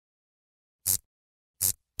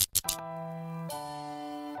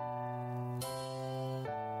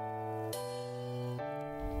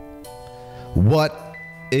What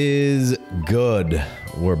is good?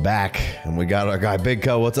 We're back, and we got our guy Big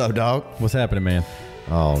Co. What's up, dog? What's happening, man?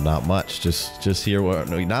 Oh, not much. Just here.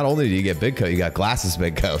 Not only do you get Big Co, you got glasses,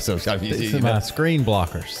 Big Co. So These are my screen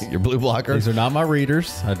blockers. Your blue blocker. These are not my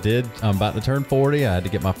readers. I'm about to turn 40. I had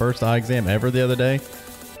to get my first eye exam ever the other day.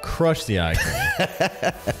 Crushed the eye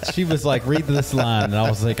exam. She was like, read this line. And I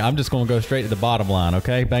was like, I'm just going to go straight to the bottom line,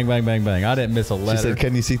 okay? Bang, bang, bang, bang. I didn't miss a letter. She said,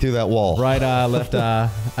 can you see through that wall? Right eye, left eye.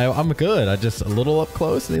 I'm good. I just a little up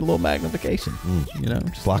close, need a little magnification. You know,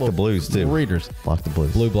 just Block the blues, too. Readers. Block the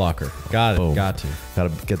blues. Blue blocker. Got it. Boom. Got to. Got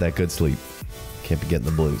to get that good sleep. Can't be getting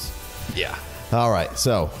the blues. Yeah. All right,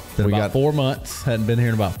 so Been we about got 4 months. Hadn't been here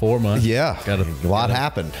in about 4 months. Yeah, Got a lot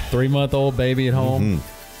happened. 3-month-old baby at home.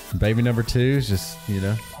 Baby number 2 is just,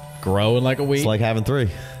 growing like a weed. It's like having 3.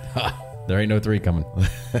 There ain't no 3 coming.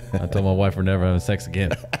 I told my wife we're never having sex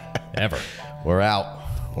again. Ever. We're out.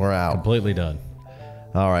 We're out. Completely done.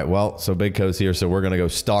 All right, well, so Big Co's here, so we're going to go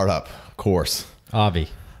startup course. Avi.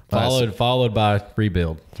 Followed by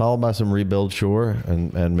rebuild. Followed by some rebuild, sure,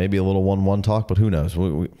 and maybe a little 1-1 talk, but who knows?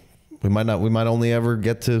 We might not. We might only ever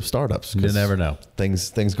get to startups. You never know.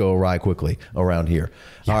 Things go awry quickly around here.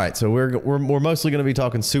 Yeah. All right, so we're mostly going to be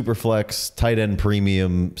talking Superflex tight end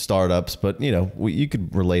premium startups, but you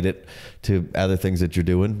could relate it to other things that you're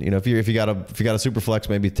doing. If you got a Superflex,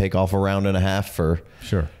 maybe take off a round and a half for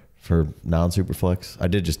non-Superflex. I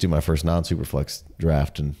did just do my first non-Superflex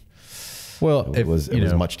draft, and it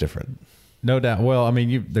was much different. No doubt. Well, I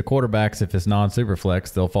mean, the quarterbacks, if it's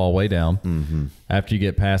non-Superflex, they'll fall way down. Mm-hmm. After you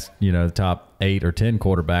get past, the top 8 or 10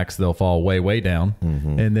 quarterbacks, they'll fall way, way down.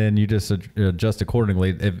 Mm-hmm. And then you just adjust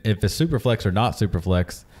accordingly. If it's Superflex or not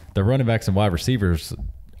Superflex, the running backs and wide receivers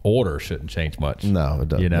order shouldn't change much. No, it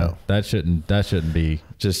doesn't. No. That shouldn't be.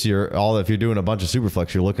 Just if you're doing a bunch of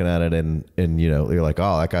Superflex, you're looking at it and you're like,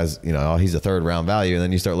 oh, that guy's, he's a 3rd round value. And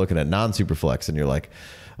then you start looking at non-Superflex and you're like,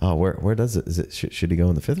 oh, where does it? Is it should he go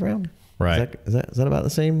in the 5th round? Right. Is that about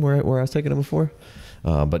the same where I was taking him before?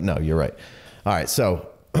 But no, you're right. All right. So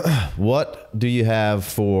what do you have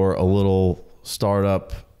for a little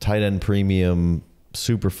startup tight end premium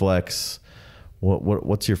Superflex?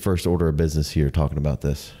 What's your first order of business here talking about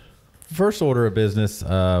this? First order of business.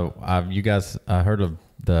 I heard of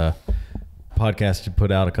the podcast you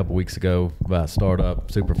put out a couple weeks ago about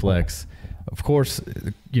startup Superflex. Of course,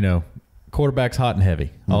 quarterback's hot and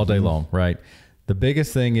heavy all day long, right? The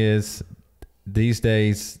biggest thing is these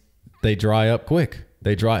days they dry up quick.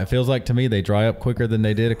 It feels like to me they dry up quicker than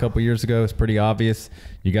they did a couple years ago. It's pretty obvious.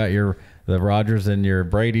 You got the Rodgers and your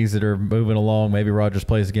Bradys that are moving along. Maybe Rodgers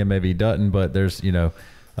plays again, maybe he doesn't. But there's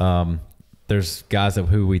there's guys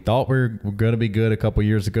who we thought were going to be good a couple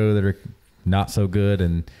years ago that are not so good,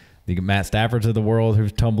 and the Matt Staffords of the world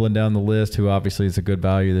who's tumbling down the list, who obviously is a good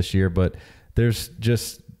value this year. But there's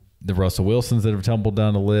just the Russell Wilsons that have tumbled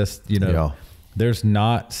down the list. Yeah. There's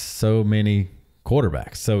not so many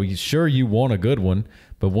quarterbacks. So you want a good one,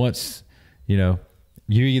 but once, you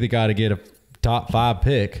either got to get a top 5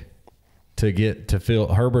 pick to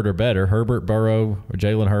fill Herbert or better, Herbert, Burrow, or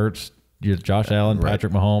Jalen Hurts, Josh Allen,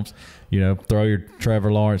 Patrick Mahomes, throw your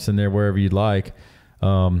Trevor Lawrence in there wherever you'd like.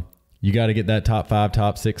 You got to get that top 5,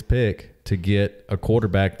 top 6 pick to get a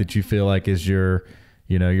quarterback that you feel like is your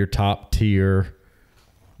top tier.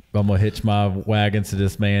 I'm going to hitch my wagons to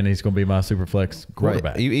this man. He's going to be my Superflex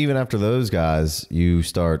quarterback. Right. Even after those guys, you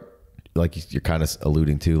start, like you're kind of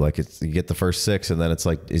alluding to, like you get the first 6, and then it's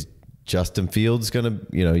like, is Justin Fields going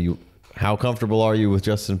to, how comfortable are you with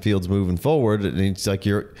Justin Fields moving forward? And it's like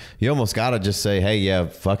you almost got to just say, hey, yeah,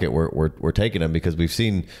 fuck it, we're taking him, because we've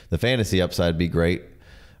seen the fantasy upside be great.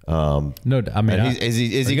 No, I mean, is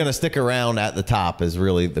he going to stick around at the top? Is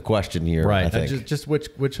really the question here. Right. I think. Just which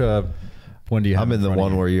one do you have? I'm in the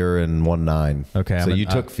one where you're in 1-9. Okay. So you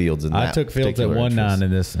took Fields in that. I took Fields at 1-9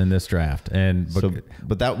 in this draft, and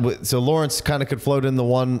so Lawrence kind of could float in the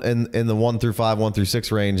 1 in the 1 through 5, 1 through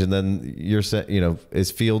 6 range, and then you're set.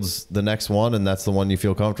 Is Fields the next one, and that's the one you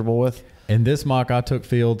feel comfortable with? In this mock, I took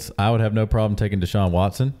Fields. I would have no problem taking Deshaun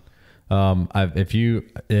Watson.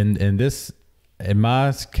 In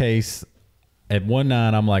my case, at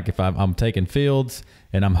 1-9, I'm like, if I'm taking Fields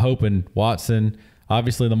and I'm hoping Watson.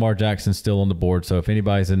 Obviously, Lamar Jackson's still on the board. So if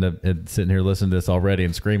anybody's sitting here listening to this already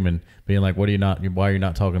and screaming, being like, why are you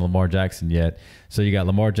not talking Lamar Jackson yet? So you got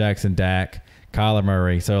Lamar Jackson, Dak, Kyler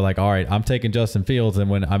Murray. So like, all right, I'm taking Justin Fields, and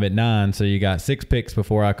when I'm at 9, so you got 6 picks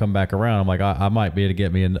before I come back around. I'm like, I might be able to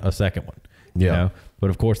get me a second one. Yeah. But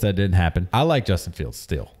of course that didn't happen. I like Justin Fields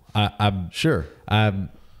still. I'm sure. I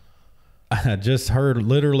just heard,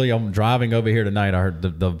 literally, I'm driving over here tonight. I heard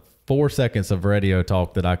the 4 seconds of radio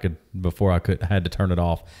talk that I had to turn it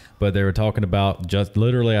off. But they were talking about just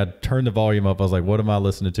literally, I turned the volume up. I was like, what am I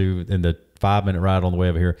listening to in the 5-minute ride on the way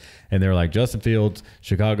over here? And they were like, Justin Fields,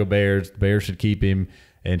 Chicago Bears, the Bears should keep him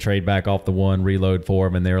and trade back off the one, reload for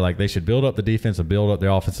him. And they were like, they should build up the defense and build up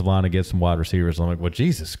their offensive line and get some wide receivers. I'm like, well,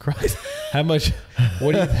 Jesus Christ, how much?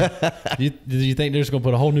 What do you think they're just going to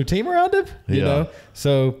put a whole new team around him? You know?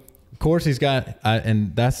 So of course he's got,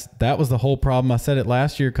 and that was the whole problem. I said it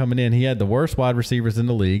last year coming in. He had the worst wide receivers in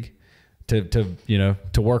the league to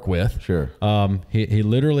work with. Sure. He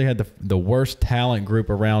literally had the worst talent group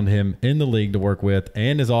around him in the league to work with,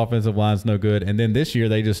 and his offensive line's no good. And then this year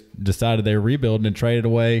they just decided they were rebuilding and traded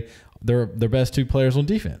away their best 2 players on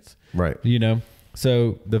defense. Right. You know,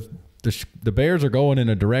 so the Bears are going in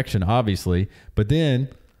a direction, obviously, but then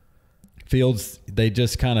Fields, they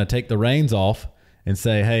just kind of take the reins off and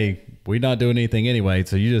say, hey, we're not doing anything anyway,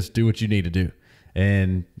 so you just do what you need to do.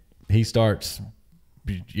 And he starts,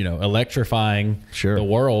 electrifying the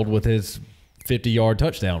world with his 50-yard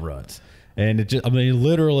touchdown runs. And it just,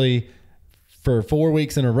 literally for 4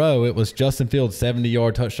 weeks in a row, it was Justin Fields'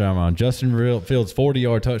 70-yard touchdown run, Justin Fields'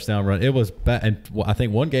 40-yard touchdown run. It was bad. And I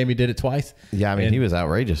think one game he did it twice. Yeah, he was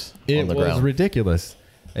outrageous on the ground. It was ridiculous.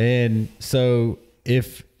 And so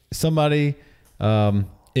if somebody,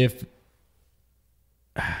 if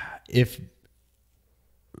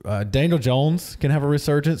Daniel Jones can have a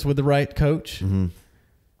resurgence with the right coach,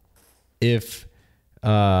 if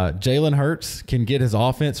Jalen Hurts can get his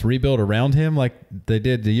offense rebuilt around him like they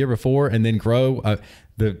did the year before and then grow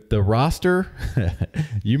the roster,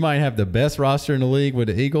 you might have the best roster in the league with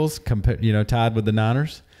the Eagles, tied with the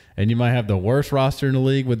Niners, and you might have the worst roster in the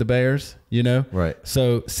league with the Bears, Right.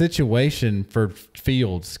 So situation for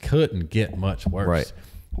Fields couldn't get much worse. Right.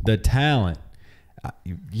 The talent,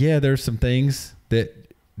 there's some things that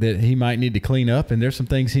he might need to clean up, and there's some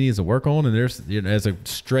things he needs to work on. And there's, as a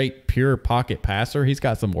straight, pure pocket passer, he's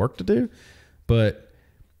got some work to do. But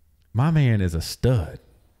my man is a stud.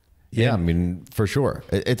 Yeah, for sure.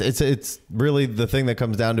 It's really the thing that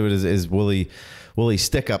comes down to it is will he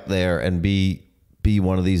stick up there and be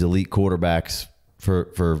one of these elite quarterbacks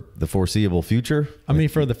for the foreseeable future?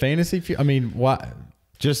 For the fantasy future. Why?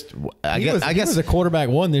 Just I guess he was a quarterback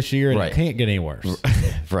 1 this year, and it can't get any worse.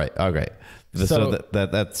 Right. Okay. So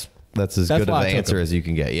that's as good of an answer as you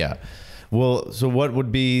can get. Yeah. Well, so what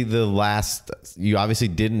would be the last? You obviously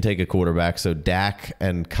didn't take a quarterback, so Dak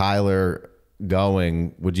and Kyler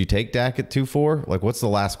going. Would you take Dak at 2-4? Like, what's the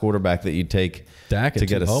last quarterback that you'd take? Dak to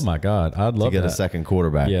get oh my God, I'd love to get a second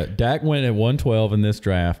quarterback. Yeah, Dak went at 112 in this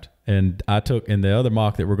draft, and I took in the other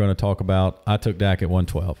mock that we're going to talk about. I took Dak at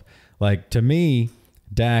 112. Like, to me,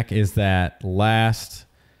 Dak is that last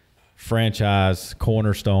franchise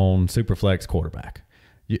cornerstone Superflex quarterback.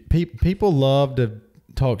 People love to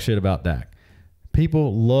talk shit about Dak.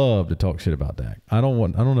 People love to talk shit about Dak. I don't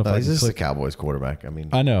know if I he's can just click. a Cowboys quarterback.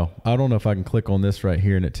 I know. I don't know if I can click on this right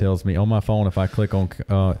here and it tells me on my phone if I click on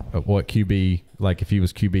what QB, like if he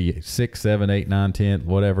was QB 6, 7, 8, 9, 10,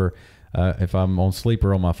 whatever. If I'm on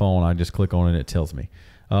sleeper on my phone, I just click on it and it tells me.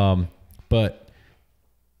 But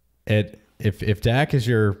If Dak's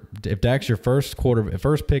your first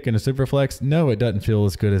pick in a Superflex, no, it doesn't feel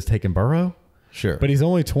as good as taking Burrow. Sure, but he's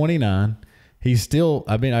only 29. He's still.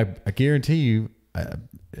 I guarantee you,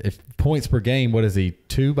 if points per game, what is he?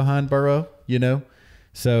 2 behind Burrow?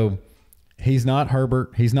 So he's not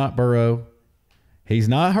Herbert. He's not Burrow. He's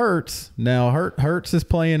not Hurts. Now Hurts is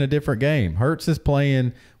playing a different game. Hurts is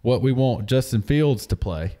playing what we want Justin Fields to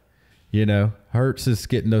play. Hurts is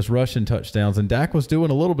getting those rushing touchdowns, and Dak was doing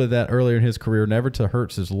a little bit of that earlier in his career, never to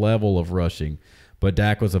Hurts' level of rushing, but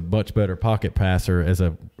Dak was a much better pocket passer as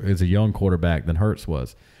a young quarterback than Hurts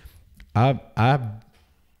was.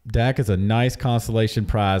 Dak is a nice consolation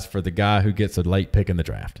prize for the guy who gets a late pick in the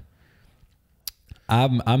draft.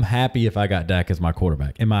 I'm happy if I got Dak as my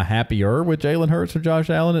quarterback. Am I happier with Jalen Hurts or Josh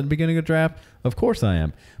Allen at the beginning of the draft? Of course I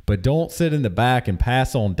am, but don't sit in the back and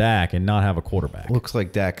pass on Dak and not have a quarterback. Looks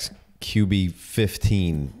like Dak's QB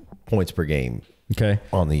 15 points per game. Okay,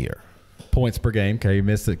 on the year. Points per game. Okay, you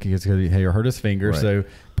missed it because he hurt his finger. Right. So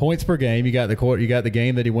points per game. You got the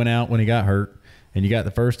game that he went out when he got hurt, and you got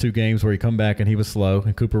the first 2 games where he come back and he was slow.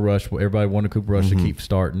 And Cooper Rush, everybody wanted Cooper Rush to keep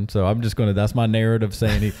starting. So I'm just going to. That's my narrative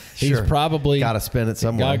saying he's probably got to spend it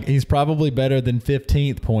somewhere. He's probably better than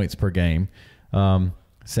 15th points per game.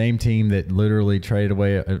 Same team that literally traded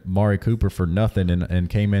away Amari Cooper for nothing and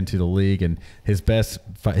came into the league, and his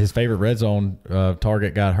favorite red zone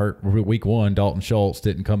target got hurt week 1. Dalton Schultz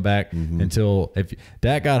didn't come back until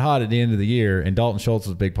Dak got hot at the end of the year, and Dalton Schultz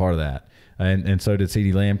was a big part of that. And so did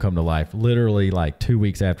CeeDee Lamb come to life. Literally like 2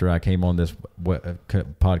 weeks after I came on this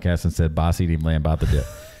podcast and said, buy CeeDee Lamb, buy the dip.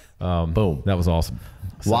 Boom. That was awesome.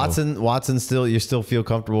 So, Watson still, you still feel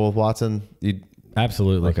comfortable with Watson?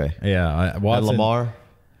 Absolutely. Okay. Yeah. Watson, and Lamar?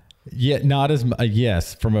 Yeah, not as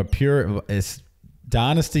yes. From a pure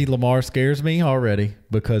Dynasty, Lamar scares me already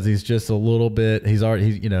because he's just a little bit. He's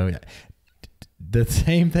the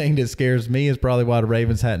same thing that scares me is probably why the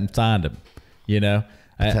Ravens hadn't signed him.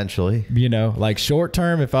 Potentially. Like short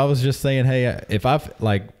term, if I was just saying, hey, if I've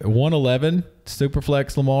like 111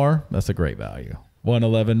 Superflex Lamar, that's a great value.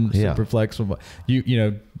 111 Superflex.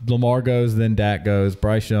 Lamar goes, then Dak goes,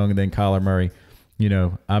 Bryce Young, and then Kyler Murray.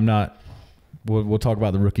 I'm not. We'll talk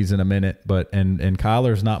about the rookies in a minute, but and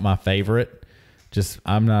Kyler's not my favorite.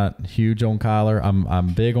 I'm not huge on Kyler.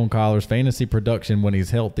 I'm big on Kyler's fantasy production when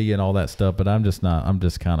he's healthy and all that stuff, but I'm just not. I'm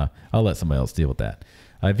just kind of. I'll let somebody else deal with that.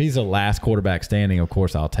 If he's the last quarterback standing, of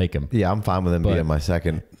course I'll take him. Yeah, I'm fine with him being my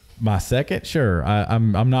second. My second, sure.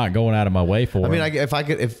 I'm not going out of my way for him. I mean, if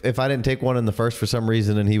I didn't take one in the first for some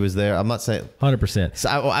reason and he was there, I'm not saying 100%. So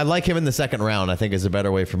I like him in the second round. I think is a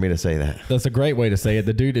better way for me to say that. That's a great way to say it.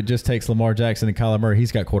 The dude that just takes Lamar Jackson and Kyler Murray,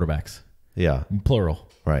 he's got quarterbacks. Yeah, plural.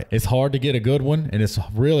 Right. It's hard to get a good one, and it's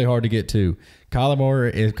really hard to get two. Kyler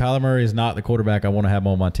Murray is not the quarterback I want to have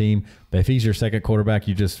on my team. But if he's your second quarterback,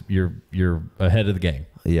 you're ahead of the game.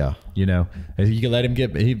 Yeah. You can let him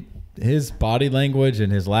get his body language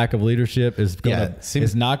and his lack of leadership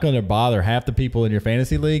is not going to bother half the people in your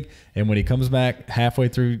fantasy league. And when he comes back halfway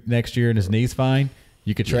through next year and his knee's fine,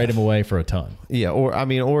 you could trade him away for a ton. Yeah, I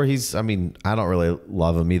don't really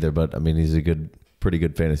love him either, but he's a pretty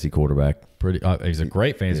good fantasy quarterback. He's a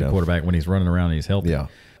great fantasy quarterback when he's running around and he's healthy. Yeah.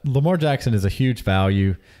 Lamar Jackson is a huge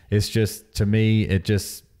value. It's just, to me, it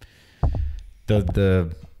just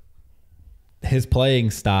his playing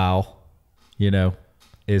style,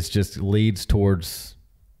 is just leads towards.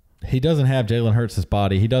 He doesn't have Jalen Hurts'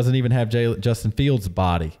 body. He doesn't even have Justin Fields'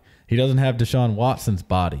 body. He doesn't have Deshaun Watson's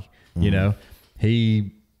body.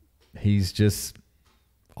 He's just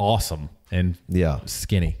awesome and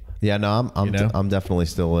skinny. Yeah, no, I'm definitely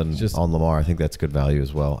still on Lamar. I think that's good value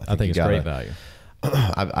as well. I think it's great value.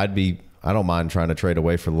 I don't mind trying to trade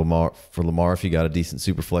away for Lamar if you got a decent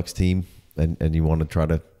super flex team and you want to try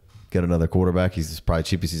to get another quarterback. He's probably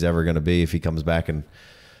cheapest he's ever going to be if he comes back, and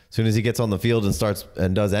as soon as he gets on the field and starts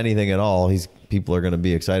and does anything at all, people are going to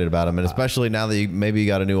be excited about him. And especially now that you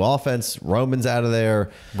got a new offense, Roman's out of there.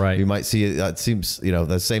 Right. You might see it seems,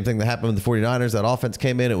 the same thing that happened with the 49ers. That offense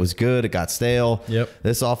came in, it was good, it got stale. Yep.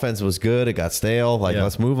 This offense was good, it got stale.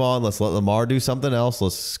 Let's move on. Let's let Lamar do something else.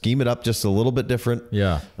 Let's scheme it up just a little bit different.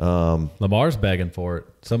 Yeah. Lamar's begging for it.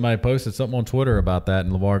 Somebody posted something on Twitter about that,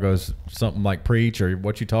 and Lamar goes something like "preach" or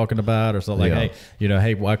 "what you talking about" or something like,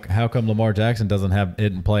 "Hey, how come Lamar Jackson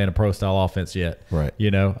isn't playing a pro style offense yet?" Right.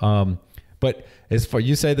 But as for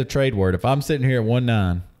you say the trade word, if I'm sitting here at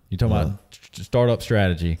 1-9, you're talking about startup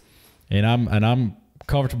strategy, and I'm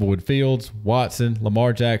comfortable with Fields, Watson,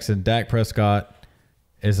 Lamar Jackson, Dak Prescott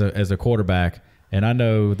as a quarterback, and I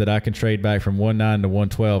know that I can trade back from 1-9 to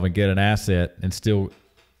 112 and get an asset and still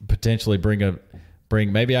potentially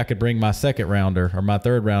maybe I could bring my second rounder or my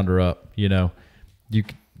third rounder up. You're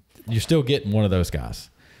still getting one of those guys.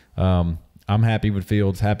 I'm happy with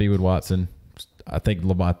Fields, happy with Watson. I think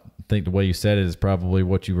the way you said it is probably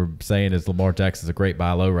what you were saying is Lamar Jackson's a great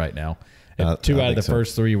buy low right now. And two out of the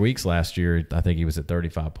first 3 weeks last year, I think he was at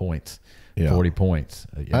 35 points, 40 points.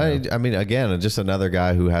 Again, just another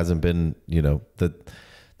guy who hasn't been,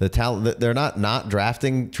 the talent. They're not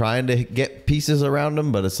drafting, trying to get pieces around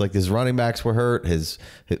him, but it's like his running backs were hurt.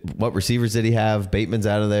 What receivers did he have? Bateman's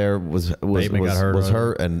out of there. Was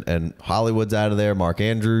hurt, and Hollywood's out of there. Mark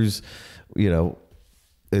Andrews,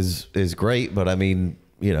 is great, but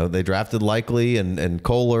they drafted Likely and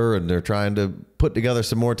Kohler, and they're trying to put together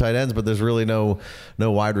some more tight ends, but there's really no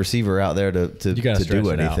wide receiver out there to do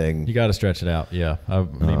anything. You got to stretch it out. Yeah.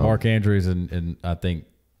 Mark Andrews and I think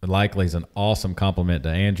Likely's an awesome compliment to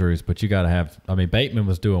Andrews, but you got to have, Bateman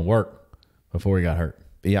was doing work before he got hurt.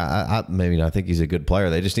 Yeah. I think he's a good player.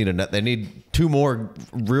 They just need two more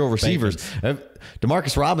real receivers.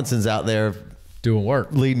 Demarcus Robinson's out there doing work,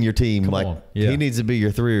 leading your team. He needs to be your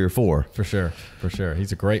 3 or 4 for sure.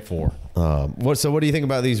 He's a great 4. So what do you think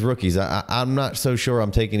about these rookies? I'm not so sure I'm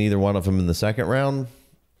taking either one of them in the second round.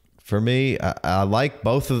 For me, I like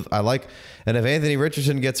both of. And if Anthony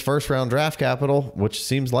Richardson gets first round draft capital, which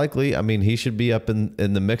seems likely, he should be up in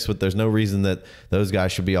the mix. But there's no reason that those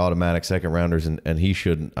guys should be automatic second rounders, and he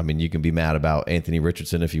shouldn't. You can be mad about Anthony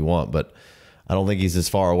Richardson if you want, but I don't think he's as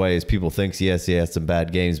far away as people think. Yes, he has some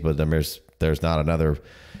bad games, but then there's not another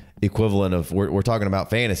equivalent of we're talking about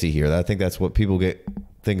fantasy here. I think that's what people get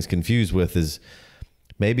things confused with is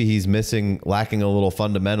maybe he's lacking a little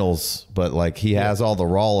fundamentals, but like he has all the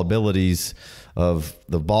raw abilities of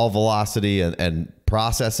the ball velocity and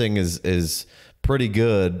processing is pretty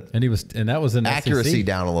good. And that was in accuracy SEC.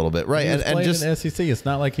 Down a little bit, right? And just in SEC. It's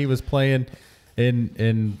not like he was playing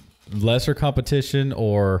in lesser competition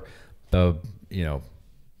or the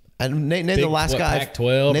And name the last guy.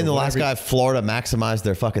 Pac-12 name the last guy. Florida maximized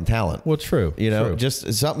their fucking talent. Well, true.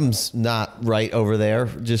 Just something's not right over there.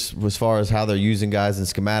 Just as far as how they're using guys and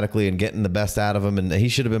schematically and getting the best out of them. And he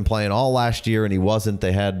should have been playing all last year, and he wasn't.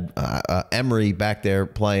 They had Emery back there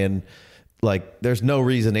playing. Like, there's no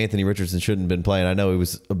reason Anthony Richardson shouldn't have been playing. I know he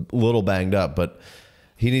was a little banged up, but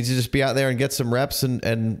he needs to just be out there and get some reps.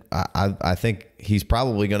 And I think he's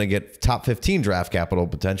probably going to get top 15 draft capital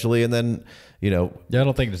potentially, and then. Yeah, I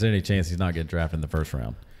don't think there's any chance he's not getting drafted in the first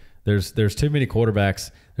round. There's too many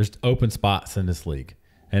quarterbacks. There's open spots in this league,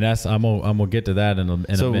 and I'm gonna get to that in a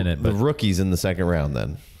minute. But the rookies in the second round,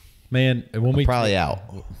 then, man, when we probably out.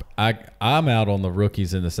 I'm out on the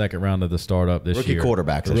rookies in the second round of the startup this year. Rookie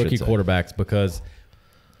quarterbacks, because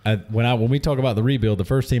when we talk about the rebuild, the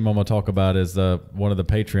first team I'm gonna talk about is one of the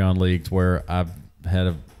Patreon leagues where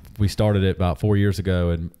we started it about 4 years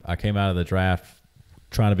ago, and I came out of the draft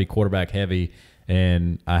trying to be quarterback heavy,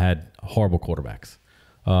 and I had horrible quarterbacks.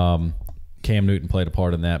 Cam Newton played a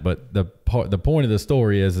part in that, but the point of the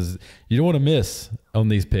story is you don't want to miss on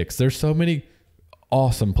these picks. There's so many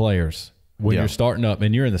awesome players when you're starting up,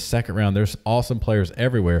 and you're in the second round. There's awesome players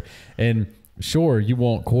everywhere, and sure, you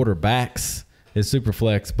want quarterbacks is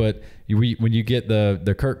Superflex, but when you get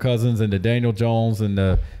the Kirk Cousins and the Daniel Jones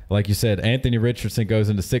and like you said, Anthony Richardson goes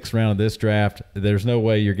into 6th round of this draft. There's no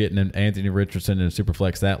way you're getting an Anthony Richardson and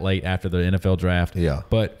Superflex that late after the NFL draft. Yeah.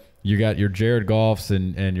 But you got your Jared Goffs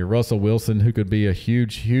and your Russell Wilson, who could be a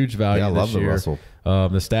huge value this year. Russell.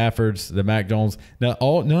 The Staffords, the Mac Jones. Now,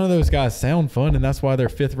 none of those guys sound fun, and that's why they're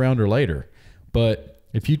 5th round or later. But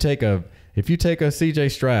if you take a C.J.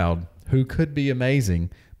 Stroud, who could be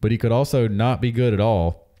amazing, but he could also not be good at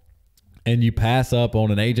all, and you pass up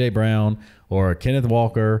on an A.J. Brown or a Kenneth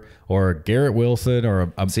Walker or a Garrett Wilson or a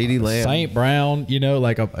CeeDee Lamb, St. Brown,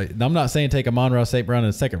 I'm not saying take Amon-Ra St. Brown in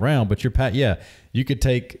the second round, but you could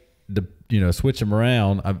take switch them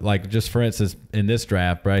around. Like, just for instance, in this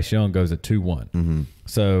draft, Bryce Young goes at 2-1. Mm-hmm.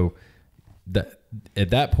 So at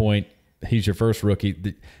that point, he's your first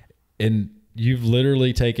rookie, and you've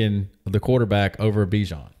literally taken the quarterback over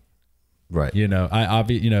Bijan. Right.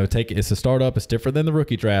 It's a startup. It's different than the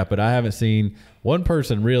rookie draft, but I haven't seen one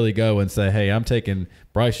person really go and say, hey, I'm taking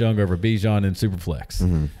Bryce Young over Bijan in Superflex.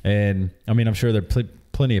 Mm-hmm. And I mean, I'm sure there are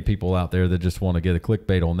plenty of people out there that just want to get a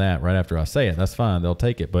clickbait on that right after I say it. That's fine. They'll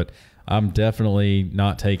take it. But I'm definitely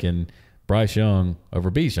not taking Bryce Young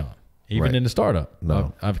over Bijan. Even in the startup,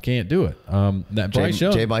 no, I can't do it. Bryce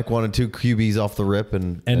Young, Mike wanted 2 QBs off the rip,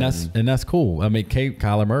 and that's cool. I mean,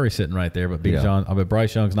 Kyler Murray sitting right there, but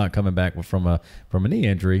Bryce Young's not coming back from a knee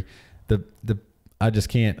injury. I just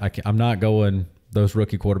can't. I'm not going those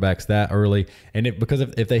rookie quarterbacks that early, and because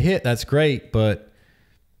if they hit, that's great, but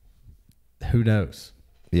who knows?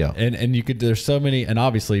 Yeah, and you could. There's so many, and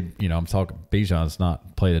obviously, I'm talking. Bijan's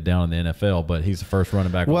not played it down in the NFL, but he's the first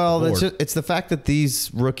running back. Well, it's the fact that these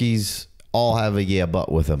rookies all have a but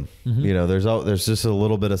with them. Mm-hmm. There's just a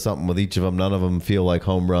little bit of something with each of them. None of them feel like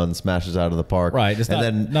home run smashes out of the park. Right. It's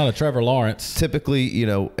not a Trevor Lawrence. Typically,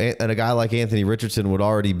 and a guy like Anthony Richardson would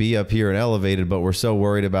already be up here and elevated, but we're so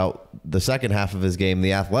worried about the second half of his game,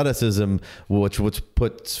 the athleticism, which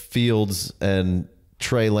puts Fields and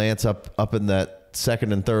Trey Lance up in that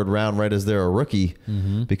second and third round right as they're a rookie,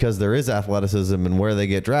 mm-hmm. because there is athleticism and where they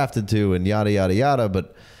get drafted to and yada yada yada.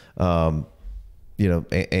 But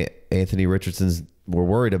Anthony Richardson's, we're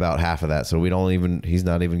worried about half of that, so he's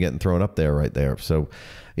not even getting thrown up there right there. So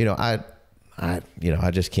I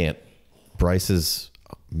just can't. Bryce is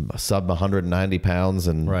sub 190 pounds,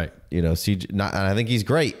 and right. And I think he's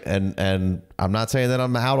great, and I'm not saying that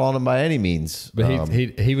I'm out on him by any means, but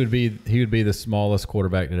he would be the smallest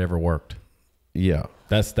quarterback that ever worked. Yeah,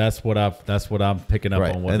 that's what I'm picking up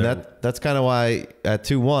right. on. And that's kind of why at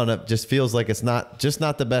 2-1 it just feels like it's not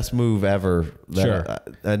the best move ever. Sure,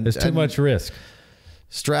 there's too much risk.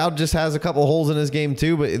 Stroud just has a couple holes in his game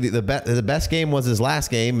too, but the best game was his last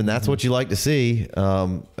game, and that's what you like to see.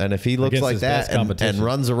 And if he looks like that and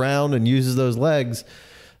runs around and uses those legs,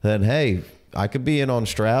 then hey, I could be in on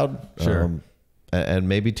Stroud. Sure, and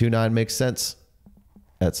maybe 2-9 makes sense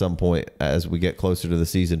at some point as we get closer to the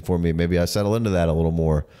season for me. Maybe I settle into that a little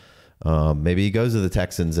more. Maybe he goes to the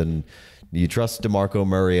Texans and You trust DeMarco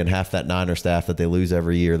Murray and half that Niner staff that they lose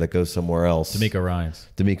every year that goes somewhere else. D'Amico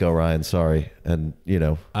Ryans, sorry. And, you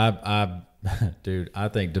know. Dude, I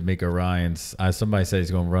think D'Amico Ryans, somebody said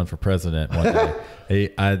he's going to run for president one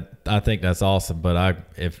day. I think that's awesome. But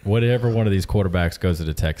if whatever one of these quarterbacks goes to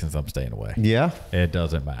the Texans, I'm staying away. Yeah. It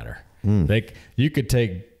doesn't matter. You could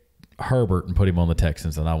take Herbert and put him on the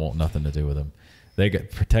Texans, and I want nothing to do with him.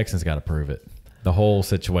 Texans got to prove it. The whole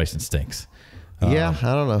situation stinks. Yeah,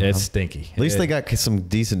 I don't know. It's stinky. At least they got some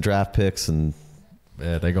decent draft picks, and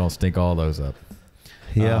they're going to stink all those up.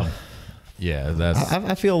 Yeah. Yeah, that's.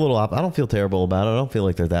 I feel a little. I don't feel terrible about it. I don't feel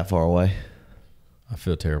like they're that far away. I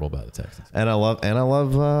feel terrible about the Texans. And I love.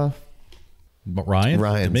 Ryans.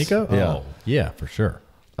 D'Amico? Yeah. Oh, yeah, for sure.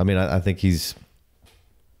 I mean, I think he's.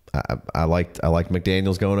 I like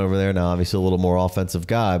McDaniels going over there now. Obviously, a little more offensive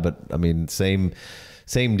guy, but I mean, same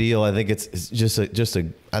deal. I think it's just a.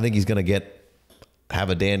 I think he's going to have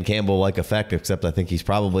a Dan Campbell like effect, except I think he's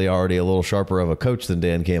probably already a little sharper of a coach than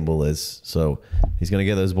Dan Campbell is. So he's going to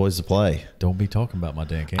get those boys to play. Don't be talking about my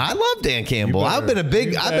Dan Campbell. I love Dan Campbell. I've been a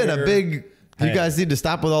big. You guys need to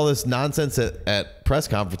stop with all this nonsense at press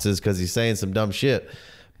conferences because he's saying some dumb shit.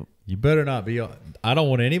 You better not be. I don't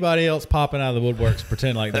want anybody else popping out of the woodworks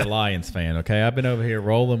pretend like they're Lions fan. Okay, I've been over here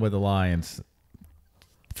rolling with the Lions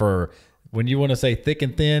for when you want to say thick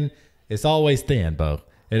and thin. It's always thin, Bo.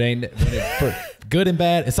 It ain't for good and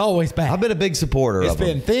bad. It's always bad. I've been a big supporter of them.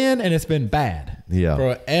 It's been thin and it's been bad. Yeah,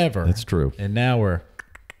 forever. That's true. And now we're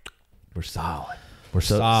solid. We're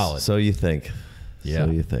solid. So you think? Yeah.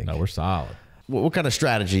 So you think? No, we're solid. What kind of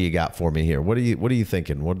strategy you got for me here? What are you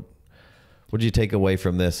thinking? What did you take away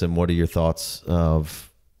from this, and what are your thoughts of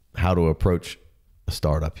how to approach a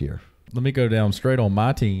startup here? Let me go down straight on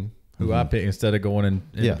my team, who I pick instead of going and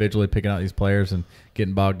individually picking out these players and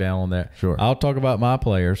getting bogged down on that. Sure. I'll talk about my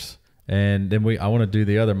players, and then I want to do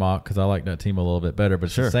the other mock because I like that team a little bit better, but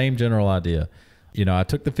it's the same general idea. You know, I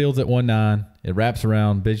took the Fields at 1-9. It wraps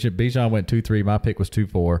around. Bijan went 2-3. My pick was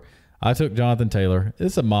 2-4. I took Jonathan Taylor.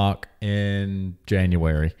 It's a mock in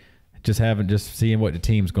January. Just seeing what the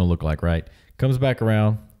team's going to look like, right? Comes back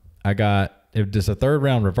around. I got just a third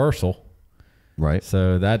round reversal. Right.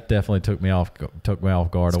 So that definitely took me off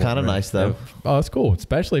guard. It's kind of nice though. Oh, it's cool,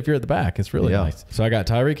 especially if you're at the back. It's really nice. So I got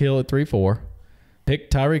Tyreek Hill at 3-4.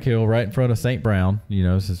 Picked Tyreek Hill right in front of St. Brown. You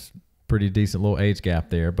know, it's just pretty decent little age gap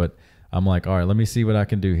there. But I'm like, all right, let me see what I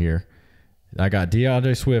can do here. I got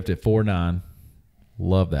DeAndre Swift at 4-9.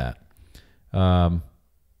 Love that.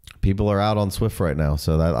 People are out on Swift right now,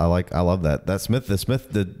 so I love that. That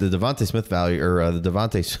the Devontae Smith value, or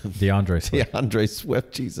DeAndre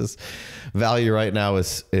Swift, Jesus, value right now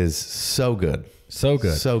is so good, so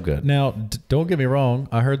good. Now, don't get me wrong.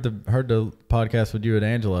 I heard the podcast with you and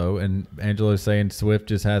Angelo, and Angelo's saying Swift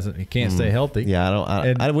just he can't stay healthy. Yeah,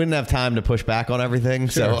 I wouldn't have time to push back on everything.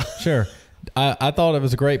 Sure. I thought it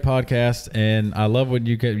was a great podcast, and I love when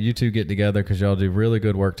you two get together because y'all do really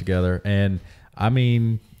good work together. And I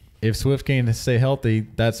mean, if Swift can't stay healthy,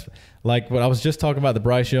 that's like what I was just talking about, the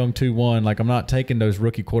Bryce Young 2-1. Like, I'm not taking those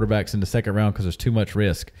rookie quarterbacks in the second round because there's too much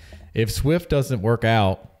risk. If Swift doesn't work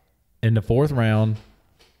out in the fourth round,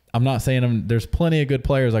 I'm not saying there's plenty of good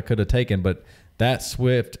players I could have taken, but that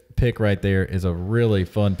Swift pick right there is a really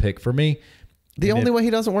fun pick for me. The only way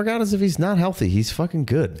he doesn't work out is if he's not healthy. He's fucking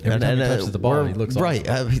good. Every time he touches the ball, he looks awesome. Right.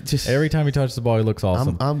 Every time he touches the ball, he looks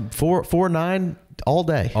awesome. I'm 4-9 all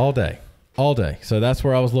day. All day. So that's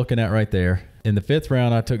where I was looking at right there. In the fifth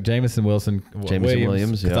round, I took Jameson Williams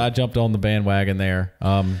because I jumped on the bandwagon there.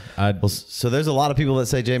 So there's a lot of people that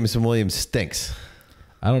say Jameson Williams stinks.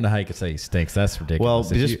 I don't know how you could say he stinks. That's ridiculous.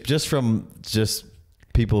 Well, just from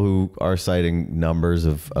people who are citing numbers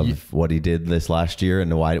of what he did this last year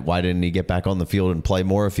and why didn't he get back on the field and play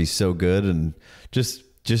more if he's so good, and just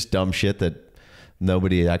dumb shit that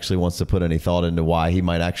nobody actually wants to put any thought into why he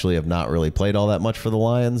might actually have not really played all that much for the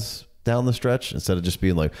Lions down the stretch, instead of just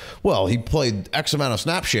being like, well, he played X amount of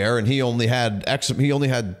snap share and he only had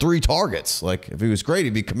 3 targets. Like, if he was great,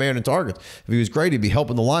 he'd be commanding targets. If he was great, he'd be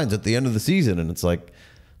helping the Lions at the end of the season. And it's like,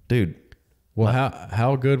 dude. Well,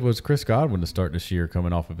 how good was Chris Godwin to start this year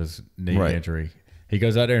coming off of his knee injury? He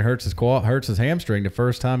goes out there and hurts his hamstring the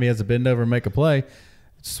first time he has to bend over and make a play.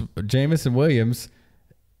 Jameson Williams,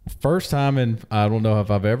 first time, and I don't know if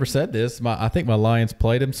I've ever said this, I think my Lions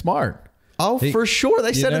played him smart. Oh, for sure.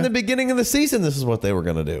 They said in the beginning of the season this is what they were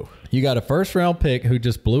going to do. You got a first-round pick who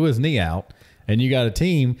just blew his knee out, and you got a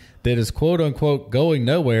team that is quote-unquote going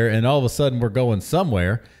nowhere, and all of a sudden we're going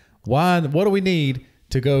somewhere. Why? What do we need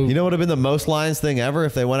to go. You know what would have been the most Lions thing ever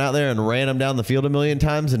if they went out there and ran him down the field a million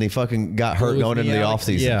times and he fucking got hurt going into the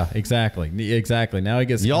offseason. Yeah, exactly. Now he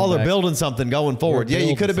gets. Y'all are building something going forward. Yeah,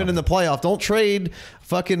 you could have been in the playoff. Don't trade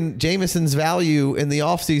fucking Jameson's value in the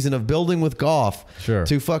offseason of building with Goff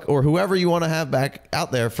to or whoever you want to have back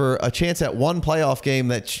out there for a chance at one playoff game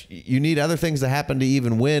that you need other things to happen to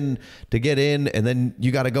even win to get in, and then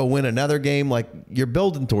you got to go win another game. Like, you're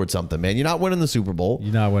building towards something, man. You're not winning the Super Bowl.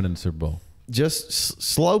 You're not winning the Super Bowl. Just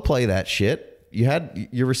slow play that shit. You had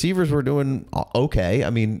your receivers were doing okay. I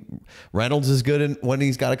mean, Reynolds is good when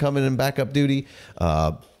he's got to come in and backup duty.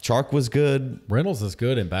 Chark was good. Reynolds is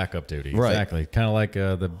good in backup duty. Exactly. Kind of like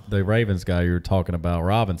the Ravens guy you were talking about,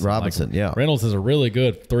 Robinson. Yeah. Reynolds is a really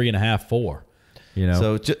good 3.5, 4. You know,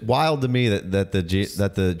 so just wild to me that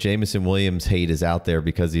the Jameson Williams hate is out there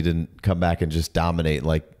because he didn't come back and just dominate.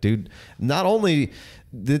 Like, dude, not only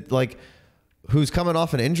did who's coming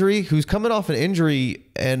off an injury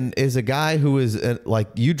and is a guy who is like,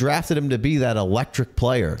 you drafted him to be that electric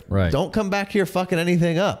player. Right. Don't come back here fucking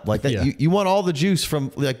anything up like that. Yeah. You want all the juice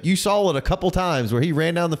from, like, you saw it a couple times where he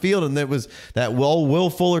ran down the field and there was that Will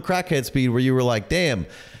Fuller crackhead speed where you were like, damn,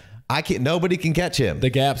 nobody can catch him. The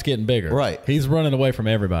gap's getting bigger. Right. He's running away from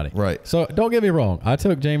everybody. Right. So don't get me wrong. I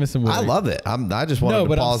took Jameson Williams. I love it. I just wanted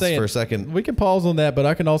to pause for a second. We can pause on that, but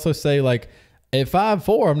I can also say, like, at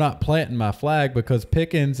 5-4, I'm not planting my flag because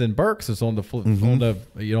Pickens and Burks is on the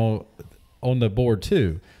on the board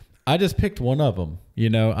too. I just picked one of them.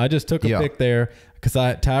 I just took a pick there because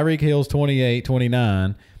Tyreek Hill's 28,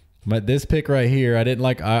 29. But this pick right here, I didn't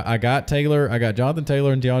like. I got Taylor. I got Jonathan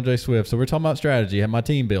Taylor and DeAndre Swift. So we're talking about strategy. I have my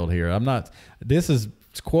team build here. I'm not. This is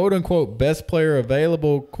quote unquote best player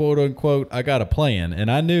available. Quote unquote. I got a plan, and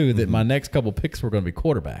I knew that my next couple picks were going to be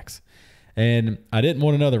quarterbacks. And I didn't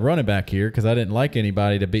want another running back here because I didn't like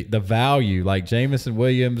anybody to be the value like Jameson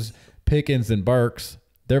Williams, Pickens, and Burks.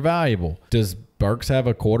 They're valuable. Does Burks have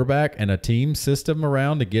a quarterback and a team system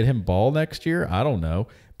around to get him ball next year? I don't know.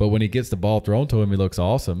 But when he gets the ball thrown to him, he looks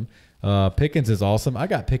awesome. Pickens is awesome. I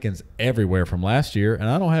got Pickens everywhere from last year, and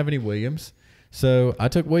I don't have any Williams. So I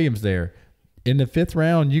took Williams there. In the 5th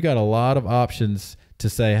round, you got a lot of options to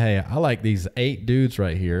say, hey, I like these 8 dudes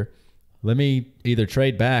right here. Let me either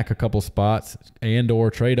trade back a couple spots and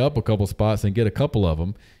or trade up a couple spots and get a couple of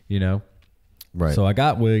them, Right. So I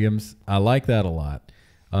got Williams. I like that a lot.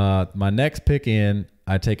 My next pick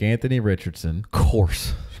I take Anthony Richardson. Of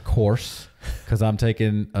course. Because I'm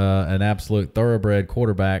taking an absolute thoroughbred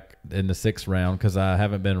quarterback in the 6th round because I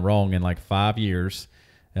haven't been wrong in like 5 years.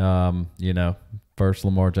 First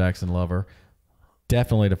Lamar Jackson lover.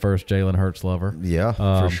 Definitely the first Jalen Hurts lover. Yeah,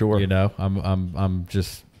 for sure.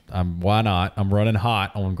 Why not? I'm running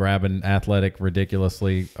hot on grabbing athletic,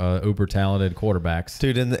 ridiculously uber talented quarterbacks.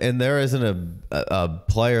 Dude, and there isn't a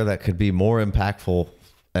player that could be more impactful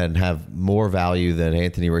and have more value than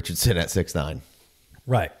Anthony Richardson at 6'9".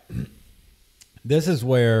 Right. This is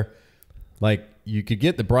where, like, you could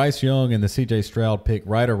get the Bryce Young and the C.J. Stroud pick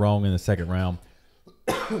right or wrong in the 2nd round.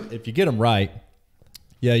 If you get them right,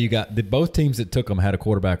 yeah, you got both teams that took them had a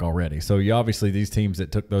quarterback already. So you obviously these teams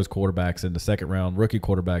that took those quarterbacks in the 2nd round, rookie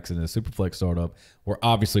quarterbacks in the Superflex startup, were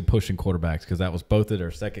obviously pushing quarterbacks because that was both of their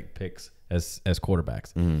 2nd picks as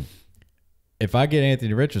quarterbacks. Mm-hmm. If I get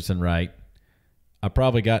Anthony Richardson right, I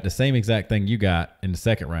probably got the same exact thing you got in the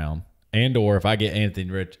 2nd round. And or if I get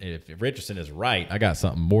if Richardson is right, I got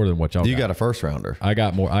something more than what y'all got. You got a 1st rounder. I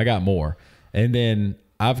got more. And then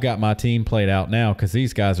I've got my team played out now because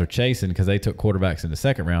these guys are chasing because they took quarterbacks in the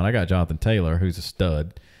 2nd round. I got Jonathan Taylor, who's a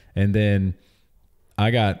stud. And then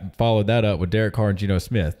I followed that up with Derek Carr and Geno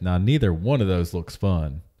Smith. Now, neither one of those looks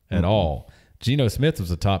fun at all. Geno Smith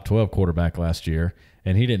was a top 12 quarterback last year,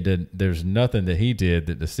 and there's nothing that he did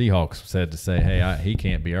that the Seahawks said to say, hey, he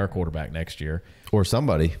can't be our quarterback next year. Or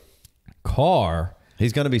somebody. Carr.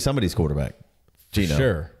 He's going to be somebody's quarterback. Geno.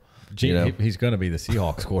 Sure. He's going to be the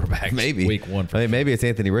Seahawks quarterback. Maybe week 1. Maybe it's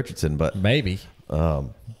Anthony Richardson, but maybe.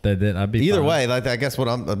 Then I'd be either fine. way. Like, I guess what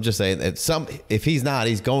I'm just saying. If he's not,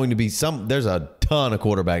 he's going to be some. There's a ton of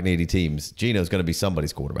quarterback needy teams. Geno's going to be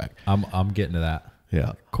somebody's quarterback. I'm getting to that.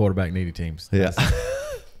 Yeah, quarterback needy teams.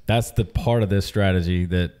 That's the part of this strategy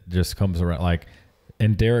that just comes around. Like,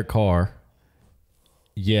 and Derek Carr.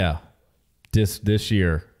 Yeah, this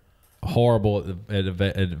year, horrible at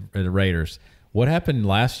the Raiders. What happened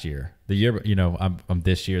last year? The year, I'm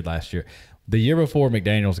this year, last year. The year before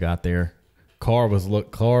McDaniels got there,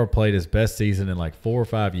 Carr played his best season in like 4 or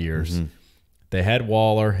 5 years. Mm-hmm. They had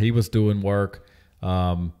Waller, he was doing work.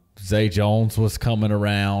 Zay Jones was coming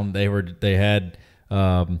around. They had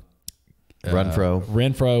Renfro.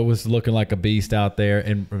 Renfro was looking like a beast out there,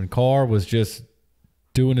 and Carr was just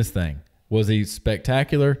doing his thing. Was he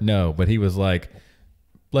spectacular? No, but he was like,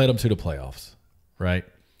 led them to the playoffs, right?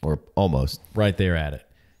 Or almost. Right there at it.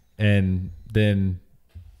 And then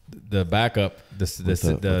the backup,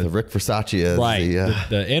 the Rick Versace, right?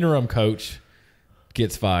 The interim coach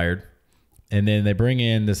gets fired, and then they bring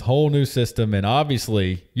in this whole new system. And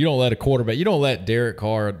obviously, you don't let Derek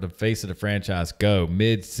Carr, the face of the franchise, go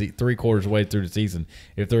mid 3/4 way through the season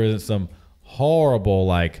if there isn't some horrible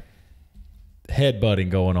like headbutting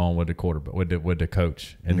going on with the quarterback, with the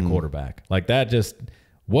coach and the quarterback. Like that, just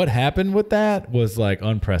what happened with that was like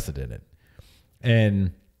unprecedented.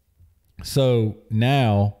 And so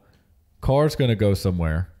now Carr's going to go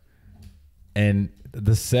somewhere, and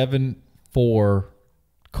the 7-4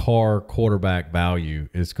 Carr quarterback value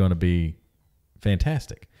is going to be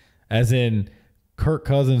fantastic. As in, Kirk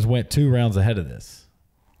Cousins went 2 rounds ahead of this.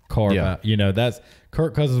 Carr, that's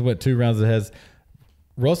Kirk Cousins went 2 rounds ahead.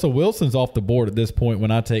 Russell Wilson's off the board at this point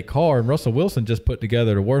when I take Carr, and Russell Wilson just put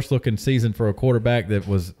together the worst looking season for a quarterback that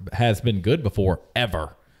has been good before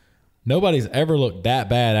ever. Nobody's ever looked that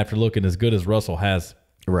bad after looking as good as Russell has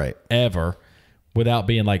ever without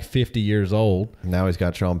being like 50 years old. Now he's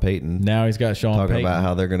got Sean Payton. Talking about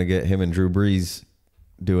how they're going to get him and Drew Brees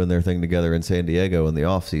doing their thing together in San Diego in the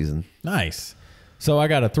offseason. Nice. So I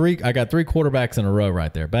got three quarterbacks in a row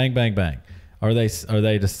right there. Bang, bang, bang. Are they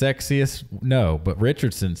the sexiest? No, but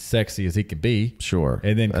Richardson's sexy as he can be. Sure.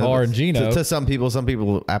 And then Carr and Gino. To some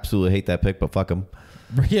people absolutely hate that pick, but fuck them.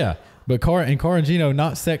 Yeah. But Carr and Gino,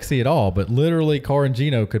 not sexy at all, but literally Carr and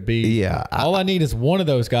Gino could be. Yeah. All I need is one of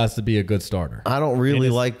those guys to be a good starter. I don't really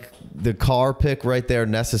like the Carr pick right there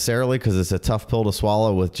necessarily because it's a tough pill to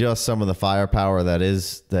swallow with just some of the firepower that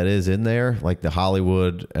is in there, like the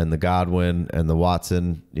Hollywood and the Godwin and the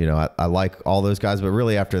Watson. You know, I like all those guys, but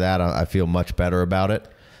really after that, I feel much better about it.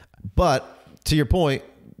 But to your point,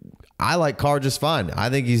 I like Carr just fine. I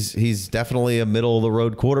think he's definitely a middle of the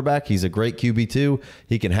road quarterback. He's a great QB2.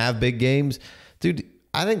 He can have big games, dude.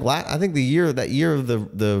 I think last year of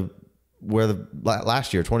the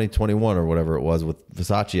last year 2021 or whatever it was with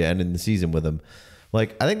Versace ending the season with him.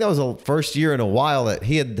 Like I think that was the first year in a while that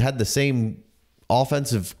he had the same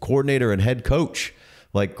offensive coordinator and head coach.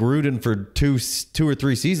 Like Gruden for two or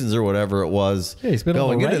three seasons or whatever it was. Yeah, he's been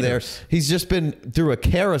going into there. He's just been through a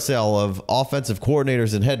carousel of offensive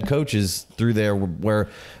coordinators and head coaches through there where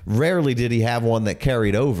rarely did he have one that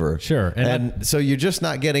carried over. Sure. And so you're just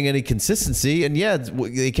not getting any consistency. And yeah,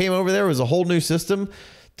 they came over there. It was a whole new system.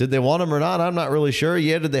 Did they want him or not? I'm not really sure.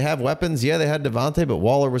 Yeah, did they have weapons? Yeah, they had Devontae, but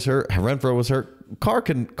Waller was hurt. Renfro was hurt. Carr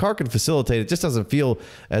can facilitate. It just doesn't feel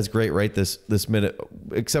as great right this minute,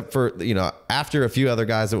 except for after a few other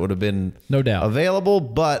guys that would have been no doubt available.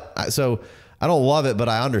 But so I don't love it, but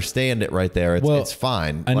I understand it right there. It's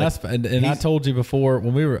fine. And I told you before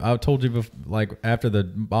like after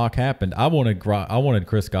the mock happened, I wanted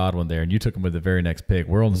Chris Godwin there, and you took him with the very next pick.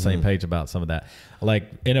 We're on the same page about some of that.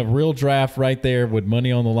 Like in a real draft right there with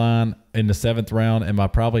money on the line in the 7th round, am I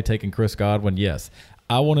probably taking Chris Godwin? Yes.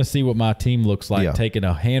 I want to see what my team looks like taking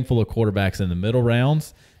a handful of quarterbacks in the middle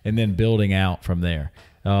rounds and then building out from there.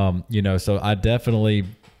 So I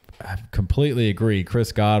completely agree.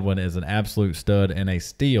 Chris Godwin is an absolute stud and a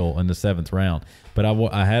steal in the 7th round. But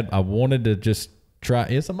I wanted to just try.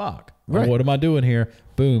 It's a mock. Right. What am I doing here?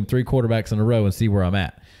 Boom, 3 quarterbacks in a row and see where I'm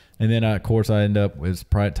at. And then, of course, I end up with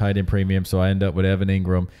tight end premium, so I end up with Evan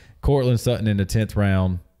Ingram. Cortland Sutton in the 10th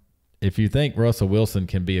round. If you think Russell Wilson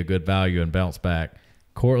can be a good value and bounce back,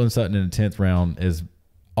 Cortland Sutton in the 10th round is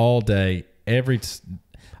all day.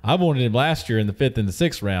 I wanted him last year in the 5th and the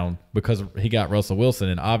 6th round because he got Russell Wilson,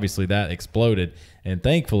 and obviously that exploded. And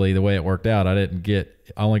thankfully, the way it worked out, I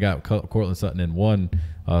only got Cortland Sutton in one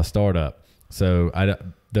startup. So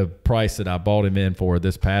the price that I bought him in for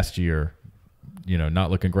this past year,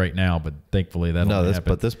 not looking great now, but thankfully that happened.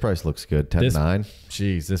 But this price looks good. 10-9.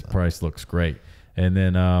 Jeez, this price looks great. And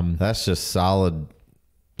then that's just solid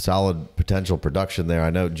potential production there. I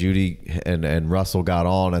know Judy and Russell got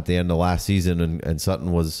on at the end of last season, and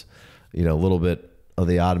Sutton was, a little bit of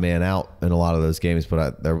the odd man out in a lot of those games.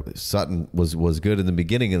 But Sutton was good in the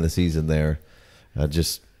beginning of the season there,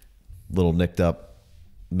 just a little nicked up,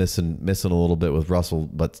 missing a little bit with Russell.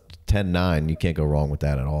 But 10-9, you can't go wrong with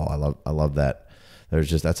that at all. I love that.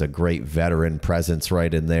 That's a great veteran presence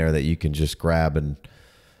right in there that you can just grab and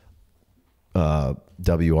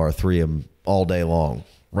WR3 him all day long.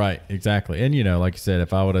 Right, exactly. And, like you said,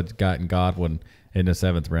 if I would have gotten Godwin in the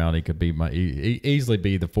 7th round, he could be easily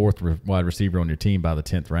be the 4th wide receiver on your team by the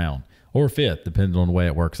 10th round or 5th, depending on the way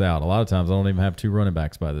it works out. A lot of times I don't even have 2 running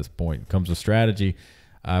backs by this point. It comes with strategy.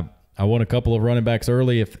 I want a couple of running backs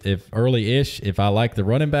early, if early-ish. If I like the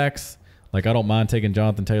running backs Like, I don't mind taking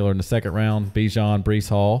Jonathan Taylor in the second round, Bijan, Breece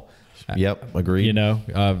Hall. Yep, agreed. You know,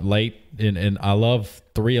 late. And I love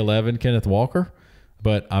 311 Kenneth Walker,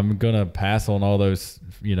 but I'm going to pass on all those,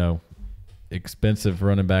 you know, expensive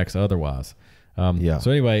running backs otherwise.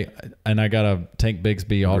 So anyway, and I got a Tank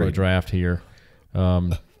Bigsby auto draft here.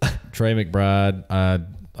 Trey McBride,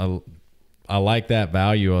 I like that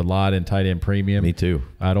value a lot in tight end premium. Me too.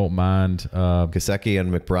 I don't mind. Gesicki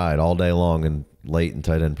and McBride all day long and late in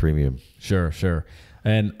tight end premium. Sure.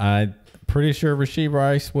 And I'm pretty sure Rashee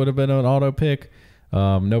Rice would have been an auto pick.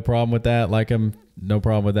 No problem with that. Like him, no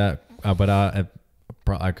problem with that. But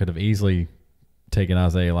I could have easily taken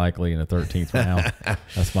Isaiah Likely in the 13th round.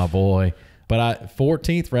 That's my boy. But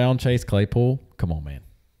 14th round, Chase Claypool. Come on, man.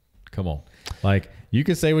 Come on. Like, you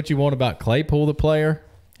can say what you want about Claypool, the player,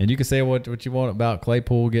 and you can say what you want about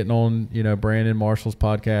Claypool getting on, you know, Brandon Marshall's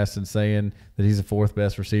podcast and saying that he's the 4th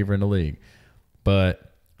best receiver in the league.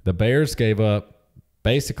 But the Bears gave up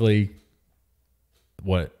basically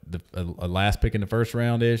a last pick in the first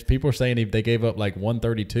round ish. People are saying they gave up like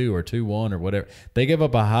 132 or 2-1 or whatever. They gave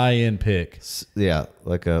up a high end pick. Yeah,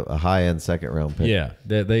 like a high end second round pick. Yeah,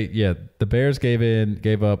 the Bears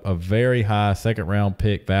gave up a very high second round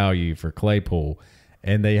pick value for Claypool,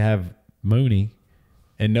 and they have Mooney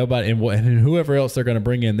and nobody and whoever else they're going to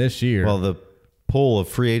bring in this year. Well, the pool of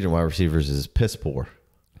free agent wide receivers is piss poor.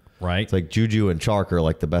 Right. It's like Juju and Chark are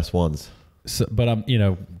like the best ones. So, but I'm, you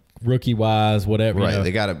know, rookie wise, whatever. Right. You know,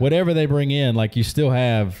 they got it. Whatever they bring in, like, you still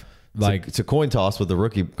have like it's a coin toss with the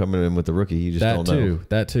rookie coming in with the rookie. You just don't know.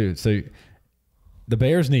 That too. So the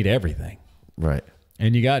Bears need everything. Right.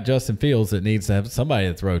 And you got Justin Fields that needs to have somebody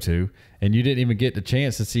to throw to, and you didn't even get the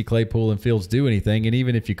chance to see Claypool and Fields do anything. And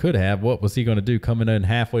even if you could have, what was he going to do coming in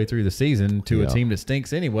halfway through the season to a team that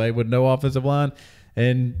stinks anyway with no offensive line?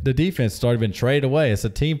 And the defense started been traded away. It's a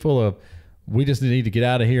team full of, we just need to get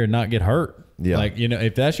out of here and not get hurt. Yeah. Like, you know,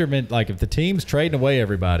 if that's your like, if the team's trading away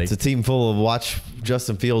everybody, it's a team full of watch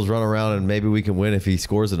Justin Fields run around and maybe we can win if he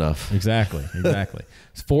scores enough. Exactly.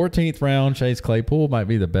 14th round, Chase Claypool might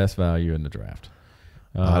be the best value in the draft.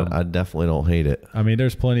 I definitely don't hate it. I mean,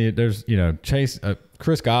 there's you know,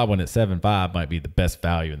 Chris Godwin at 7.5 might be the best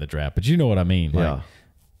value in the draft, but you know what I mean. Like, Yeah.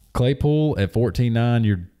 Claypool at 14.9,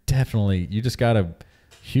 you just got a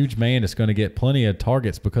huge man that's going to get plenty of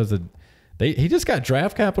targets because he just got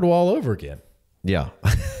draft capital all over again. Yeah.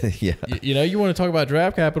 Yeah. You know, you want to talk about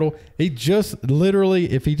draft capital. He just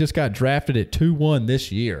literally, if he just got drafted at 2-1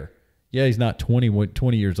 this year, yeah, he's not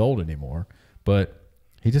 20 years old anymore, but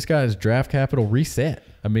he just got his draft capital reset.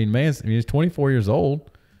 I mean, he's 24 years old.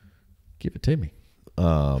 Give it to me.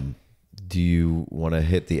 Do you want to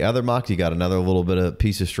hit the other mock? You got another little bit of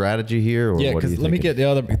piece of strategy here? Or Yeah, because let me get the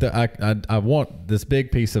other. I want this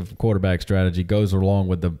big piece of quarterback strategy goes along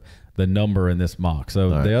with the number in this mock.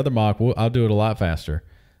 So the other mock, I'll do it a lot faster.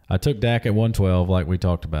 I took Dak at 112, like we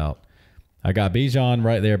talked about. I got Bijan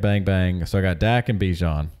right there, bang, bang. So I got Dak and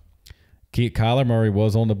Bijan. Kyler Murray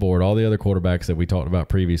was on the board. All the other quarterbacks that we talked about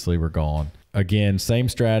previously were gone. Again, same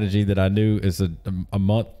strategy that I knew is a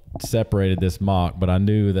month separated this mock, but I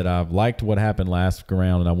knew that I liked what happened last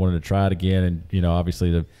round and I wanted to try it again. And, you know,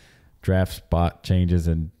 obviously the draft spot changes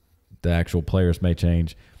and the actual players may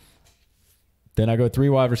change. Then I go 3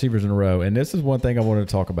 wide receivers in a row. And this is one thing I wanted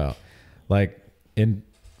to talk about. Like, in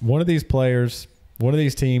one of these players, one of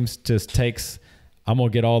these teams just takes, I'm going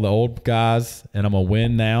to get all the old guys and I'm going to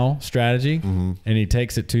win now strategy. Mm-hmm. And he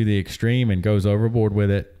takes it to the extreme and goes overboard with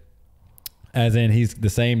it. As in, he's the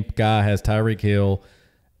same guy, has Tyreek Hill.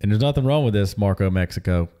 And there's nothing wrong with this, Marco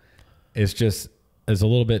Mexico. It's just, it's a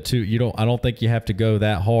little bit too, I don't think you have to go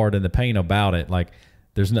that hard in the paint about it. Like,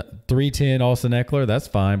 there's 310 Austin Eckler, that's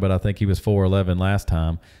fine, but I think he was 411 last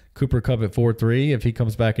time. Cooper Kupp at 4.3. If he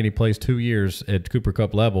comes back and he plays 2 years at Cooper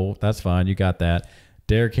Kupp level, that's fine. You got that.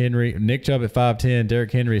 Derrick Henry, Nick Chubb at 5'10",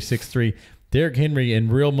 Derrick Henry at 6'3". Derrick Henry in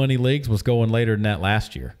real money leagues was going later than that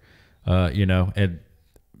last year. You know, and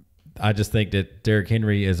I just think that Derrick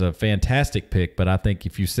Henry is a fantastic pick, but I think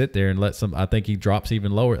if you sit there and I think he drops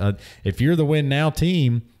even lower. If you're the win now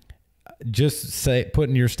team, just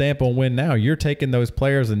putting your stamp on win now, you're taking those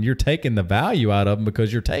players and you're taking the value out of them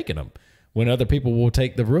because you're taking them. When other people will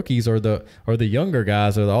take the rookies or the younger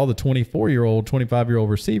guys or all the 24-year-old, 25-year-old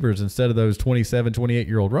receivers instead of those 27,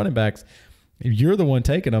 28-year-old running backs, if you're the one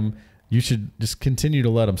taking them, you should just continue to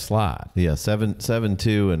let them slide. Yeah,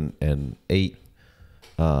 7.2 and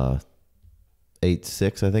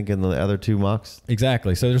 8.6, I think, in the other 2 mocks.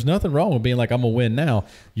 Exactly. So there's nothing wrong with being like, I'm going to win now.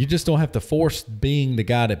 You just don't have to force being the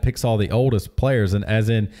guy that picks all the oldest players. And as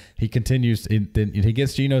in, he continues, he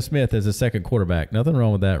gets Geno Smith as a second quarterback. Nothing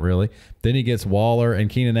wrong with that, really. Then he gets Waller and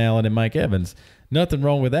Keenan Allen and Mike Evans. nothing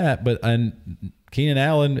wrong with that. But Keenan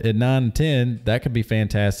Allen at 9 and 10, that could be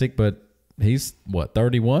fantastic. But he's what,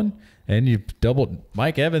 31, and you doubled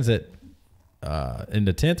Mike Evans at in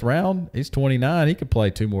the 10th round. He's 29. He could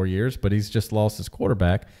play 2 more years, but he's just lost his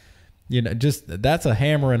quarterback. You know, just that's a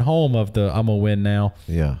hammering home of the I'm gonna win now.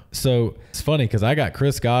 Yeah. So it's funny because I got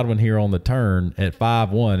Chris Godwin here on the turn at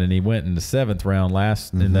 5-1, and he went in the 7th round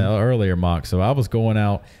in the earlier mock. So I was going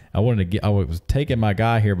out. I was taking my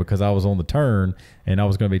guy here because I was on the turn, and I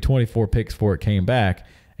was going to be 24 picks before it came back.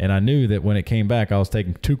 And I knew that when it came back, I was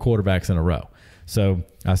taking 2 quarterbacks in a row. So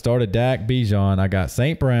I started Dak, Bijan. I got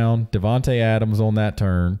St. Brown, Devontae Adams on that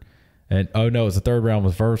turn. And, oh, no, it was the 3rd round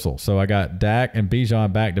reversal. So I got Dak and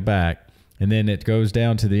Bijan back-to-back. And then it goes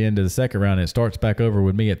down to the end of the 2nd round, and it starts back over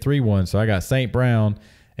with me at 3-1. So I got St. Brown,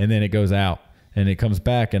 and then it goes out. And it comes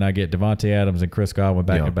back, and I get Devontae Adams and Chris Godwin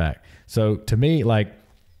back-to-back. So, to me, like,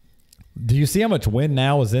 do you see how much win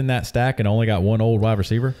now is in that stack and only got 1 old wide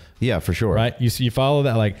receiver? Yeah, for sure. Right? You follow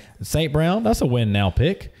that. Like, St. Brown, that's a win now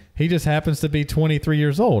pick. He just happens to be 23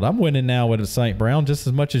 years old. I'm winning now with a St. Brown just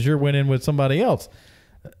as much as you're winning with somebody else.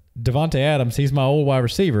 Devontae Adams, he's my old wide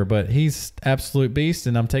receiver, but he's absolute beast,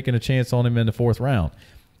 and I'm taking a chance on him in the 4th round.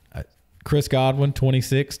 Chris Godwin,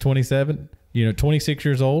 26, 27, 26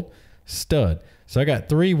 years old, stud. So I got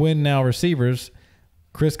 3 win now receivers.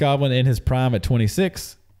 Chris Godwin in his prime at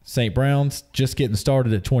 26. St. Brown's just getting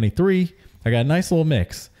started at 23. I got a nice little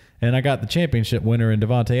mix. And I got the championship winner in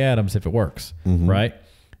Devontae Adams if it works, right?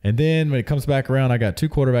 And then when it comes back around, I got 2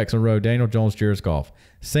 quarterbacks in a row, Daniel Jones, Jared Goff.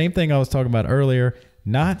 Same thing I was talking about earlier.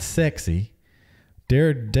 Not sexy.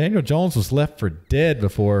 Daniel Jones was left for dead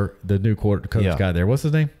before the new coach got there. What's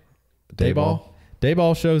his name? Dayball.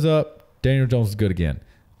 Dayball shows up. Daniel Jones is good again.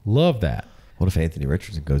 Love that. What if Anthony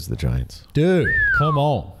Richardson goes to the Giants? Dude, come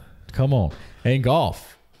on. And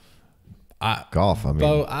Goff.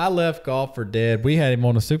 Bo, I left Goff for dead. We had him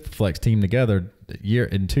on a Superflex team together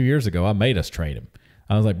 2 years ago. I made us trade him.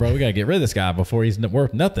 I was like, bro, we got to get rid of this guy before he's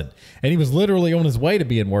worth nothing. And he was literally on his way to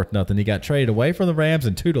being worth nothing. He got traded away from the Rams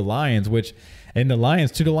and to the Lions, which, to the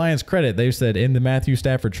Lions' credit, they said in the Matthew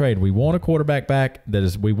Stafford trade, we want a quarterback back.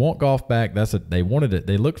 We want Goff back. They wanted it.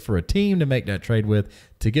 They looked for a team to make that trade with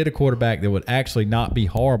to get a quarterback that would actually not be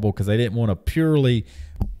horrible because they didn't want to purely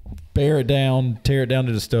tear it down to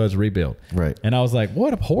the studs, rebuild. Right. And I was like,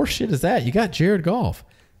 what a horse shit is that? You got Jared Goff.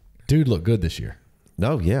 Dude looked good this year.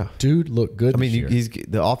 No, yeah. Dude looked good. I mean,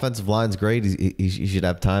 the offensive line's great. He should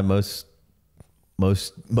have time most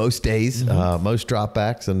days, most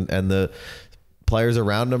dropbacks, and the players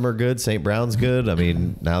around him are good. St. Brown's good. I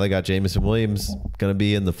mean, now they got Jamison Williams going to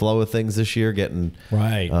be in the flow of things this year, getting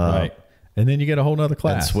right. And then you get a whole nother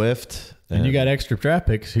class. And Swift. And you got extra draft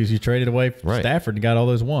picks because you traded away Stafford and got all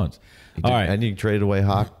those ones. All right. And you traded away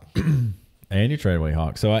Hawk. And you traded away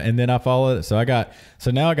Hawk. So I followed it.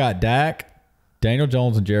 So now I got Dak, Daniel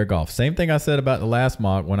Jones, and Jared Goff. Same thing I said about the last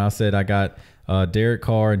mock when I said I got Derek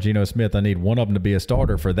Carr and Geno Smith. I need one of them to be a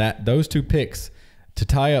starter for those 2 picks to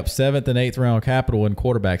tie up 7th and 8th round capital in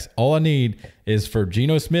quarterbacks. All I need is for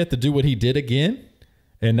Geno Smith to do what he did again,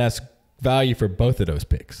 and that's value for both of those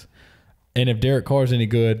picks. And if Derek Carr's any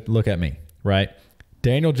good, look at me, right?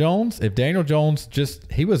 Daniel Jones, if Daniel Jones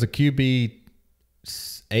he was a QB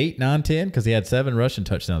 8, 9, 10 because he had 7 rushing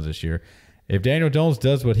touchdowns this year. If Daniel Jones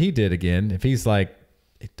does what he did again, if he's like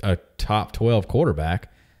a top 12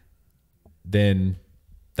 quarterback, then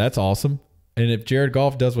that's awesome. And if Jared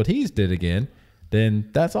Goff does what he's did again, then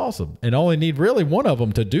that's awesome. And only need really one of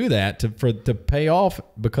them to do that to pay off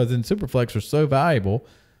because in Superflex are so valuable.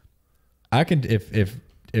 I can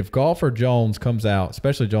if Goff or Jones comes out,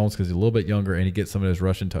 especially Jones because he's a little bit younger and he gets some of those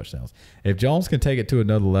rushing touchdowns. If Jones can take it to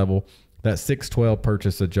another level, that 6-12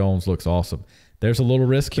 purchase of Jones looks awesome. There's a little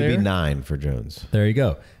risk there. QB 9 for Jones. There you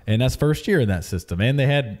go. And that's first year in that system. And they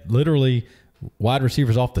had literally wide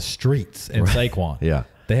receivers off the streets in Saquon. Yeah.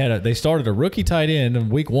 They started a rookie tight end in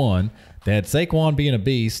week 1. They had Saquon being a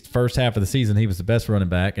beast. First half of the season, he was the best running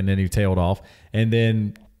back, and then he tailed off. And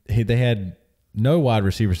then they had no wide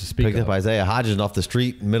receivers to speak of. Picked up Isaiah Hodgins off the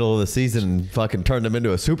street middle of the season and fucking turned him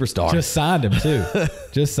into a superstar. Just signed him, too.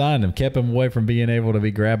 Just signed him. Kept him away from being able to be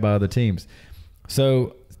grabbed by other teams.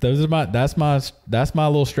 So that's my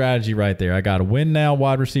little strategy right there. I got a win now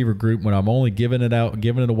wide receiver group when I'm only giving it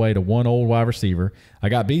away to one old wide receiver. I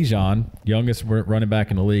got Bijan, youngest running back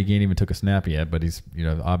in the league. He ain't even took a snap yet, but he's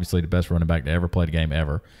obviously the best running back to ever play the game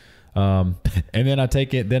ever. And then I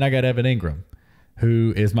got Evan Ingram,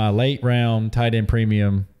 who is my late round tight end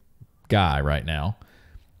premium guy right now.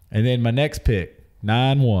 And then my next pick,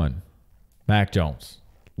 9-1, Mac Jones.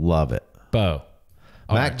 Love it. Bo.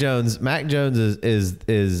 Mac Jones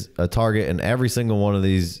is a target in every single one of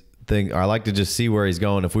these think, or I like to just see where he's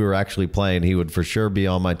going. If we were actually playing, he would for sure be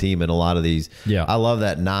on my team in a lot of these. Yeah. I love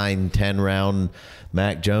that 9-10 round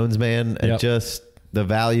Mac Jones, man. It just, the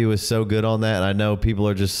value is so good on that. And I know people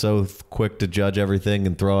are just so quick to judge everything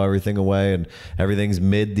and throw everything away, and everything's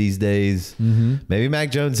mid these days. Maybe Mac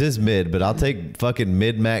Jones is mid, but I'll take fucking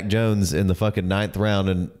mid Mac Jones in the fucking 9th round.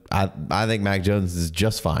 And I think Mac Jones is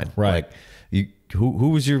just fine. Right. Like, who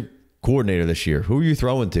was your coordinator this year? Who are you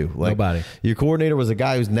throwing to? Like, nobody. Your coordinator was a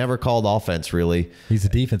guy who's never called offense, really. He's a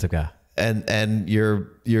defensive guy. And you're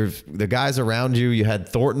the guys around you. You had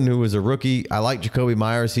Thornton, who was a rookie. I like Jacoby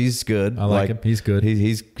Myers. He's good. I like him. He's good.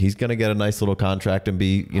 He's going to get a nice little contract and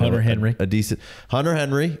be Hunter Henry. A decent Hunter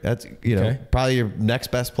Henry. That's probably your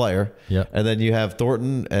next best player. Yeah. And then you have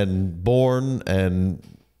Thornton and Bourne and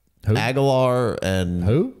Aguilar and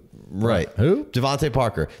who? Right. Who? Devontae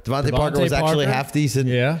Parker. Devontae Parker was actually half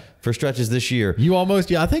decent for stretches this year. You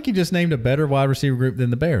almost, I think you just named a better wide receiver group than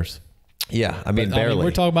the Bears. Yeah, I mean, barely.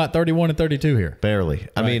 we're talking about 31 and 32 here. Barely. Right.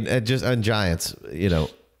 I mean, and Giants,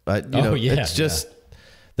 it's just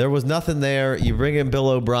there was nothing there. You bring in Bill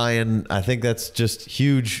O'Brien. I think that's just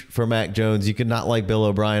huge for Mac Jones. You could not like Bill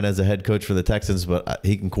O'Brien as a head coach for the Texans, but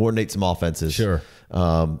he can coordinate some offenses. Sure.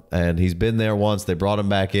 And he's been there once. They brought him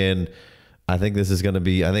back in. I think this is going to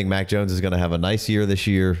be. I think Mac Jones is going to have a nice year this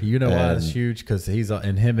year. You know why it's huge? Because he's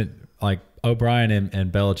and him and like O'Brien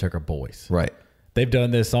and Belichick are boys. Right. They've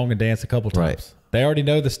done this song and dance a couple times. Right. They already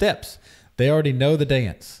know the steps. They already know the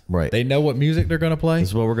dance. Right. They know what music they're going to play. This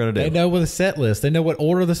is what we're going to do. They know what the set list. They know what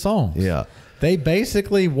order the songs. Yeah. They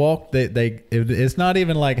basically walk. It's not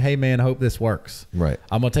even like, hey man, hope this works. Right.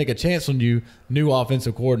 I'm gonna take a chance on you, new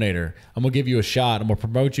offensive coordinator. I'm gonna give you a shot. I'm gonna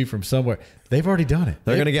promote you from somewhere. They've already done it.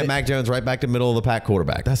 They're going to get Mac Jones right back to middle of the pack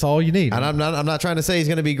quarterback. That's all you need. And I'm not trying to say he's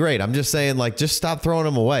going to be great. I'm just saying, like, just stop throwing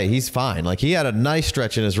him away. He's fine. Like, he had a nice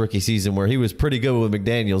stretch in his rookie season where he was pretty good with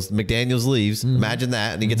McDaniels. McDaniels leaves. Imagine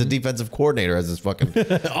that. And he gets a defensive coordinator as his fucking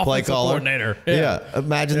play caller. Coordinator. Yeah.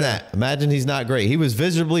 Imagine that. Imagine he's not great. He was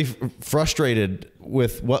visibly frustrated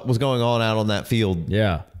with what was going on out on that field.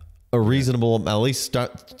 Yeah. A reasonable, at least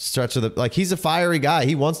stretch of the, like, he's a fiery guy.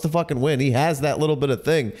 He wants to fucking win. He has that little bit of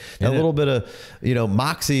thing, that little bit of,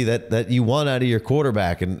 moxie that you want out of your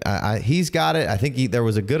quarterback. And he's got it. I think there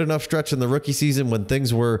was a good enough stretch in the rookie season when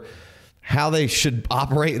things were how they should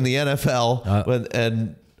operate in the NFL.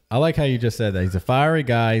 And I like how you just said that. He's a fiery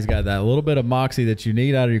guy. He's got that little bit of moxie that you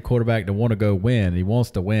need out of your quarterback to want to go win. He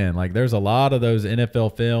wants to win. Like, there's a lot of those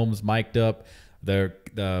NFL films mic'd up. The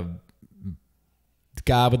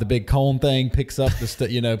guy with the big cone thing picks up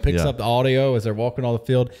the audio as they're walking off the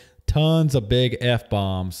field. Tons of big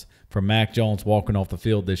F-bombs from Mac Jones walking off the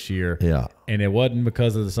field this year. Yeah. And it wasn't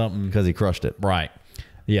because of something. Because he crushed it. Right.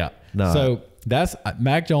 Yeah. No. So that's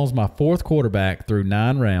Mac Jones, my 4th quarterback through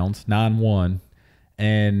 9 rounds, 9-1.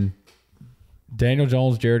 And Daniel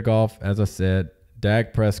Jones, Jared Goff, as I said,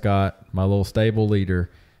 Dak Prescott, my little stable leader.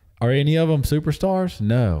 Are any of them superstars?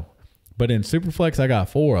 No. But in Superflex, I got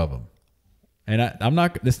 4 of them. And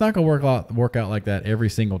it's not going to work out like that every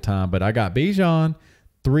single time. But I got Bijan,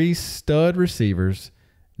 3 stud receivers.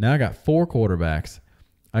 Now I got 4 quarterbacks.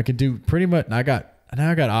 I can do pretty much. Now I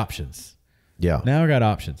got options. Yeah. Now I got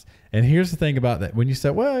options. And here's the thing about that. When you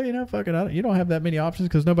say, well, fuck it, you don't have that many options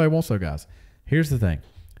because nobody wants those guys. Here's the thing.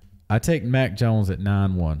 I take Mac Jones at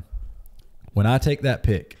 9-1. When I take that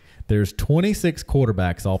pick, there's 26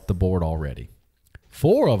 quarterbacks off the board already.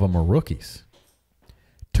 4 of them are rookies.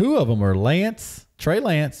 2 of them are Trey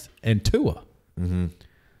Lance, and Tua. Mm-hmm.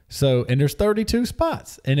 So, and there's 32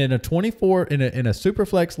 spots. And in a 24 in a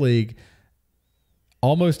Superflex league,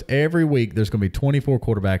 almost every week there's going to be 24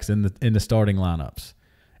 quarterbacks in the starting lineups.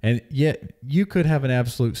 And yet you could have an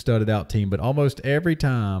absolute studded out team, but almost every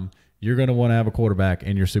time you're going to want to have a quarterback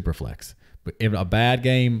in your Superflex. But in a bad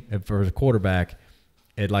game for a quarterback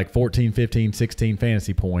at like 14, 15, 16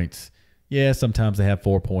 fantasy points, yeah, sometimes they have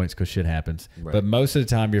 4 points because shit happens. Right. But most of the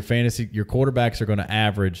time, your quarterbacks are going to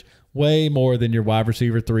average way more than your wide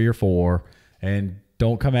receiver 3 or 4. And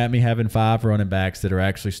don't come at me having 5 running backs that are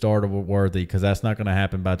actually startable worthy, because that's not going to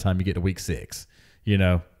happen by the time you get to week 6. 2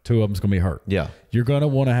 of them's going to be hurt. Yeah. You're going to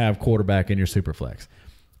want to have quarterback in your Superflex.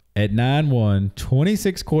 At 9-1,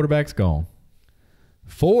 26 quarterbacks gone.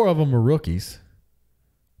 4 of them are rookies.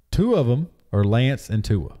 2 of them are Lance and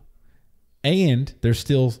Tua. And there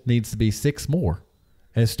still needs to be 6 more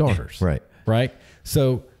as starters. Right. Right?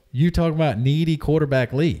 So you talk about needy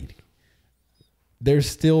quarterback lead. There's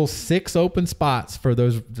still 6 open spots for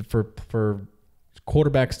those for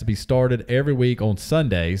quarterbacks to be started every week on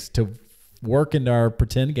Sundays to work into our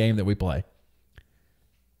pretend game that we play.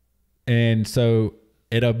 And so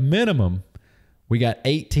at a minimum, we got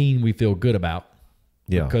 18 we feel good about.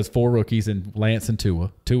 Yeah. Because 4 rookies and Lance and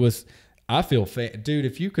Tua. Tua's, I feel, dude,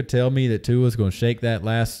 if you could tell me that Tua's going to shake that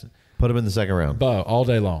last. Put him in the second round. All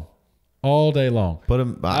day long. All day long. Put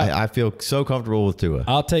him. I feel so comfortable with Tua.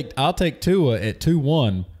 I'll take Tua at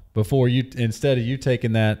 2-1 before you, instead of you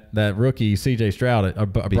taking that rookie CJ Stroud or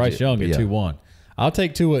Bryce Young at 2-1. I'll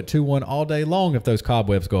take Tua at 2-1 all day long if those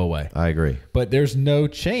cobwebs go away. I agree. But there's no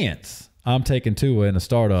chance I'm taking Tua in a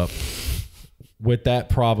startup with that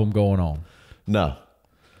problem going on. No.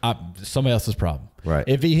 Somebody else's problem. Right.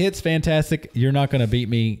 If he hits fantastic, you're not going to beat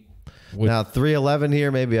me. Now 311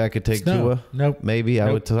 here, maybe I could take Tua. Nope. Maybe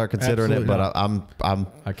I would start considering it, but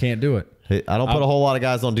I can't do it. I don't put a whole lot of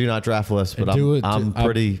guys on do not draft lists, but I'm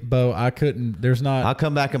pretty. Bo, I couldn't. There's not. I'll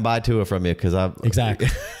come back and buy Tua from you because I exactly.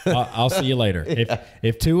 I'll see you later.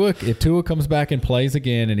 If Tua comes back and plays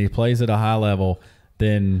again and he plays at a high level,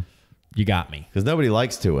 then you got me. Because nobody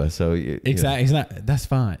likes Tua, so exactly. He's not. That's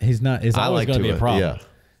fine. He's not. It's always going to be a problem. Yeah.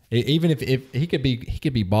 Even if he could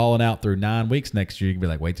be balling out through 9 weeks next year, you could be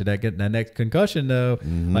like, wait till that get that next concussion though.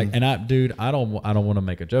 Mm-hmm. Like, and I don't want to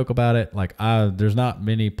make a joke about it. Like, there's not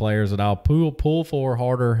many players that I'll pull for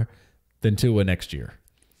harder than Tua next year,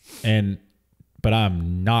 but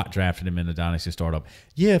I'm not drafting him in the dynasty startup.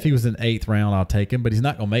 Yeah, if he was in 8th round, I'll take him, but he's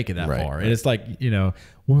not gonna make it that far. Right. And it's like,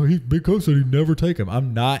 well, Big Coach said he'd never take him.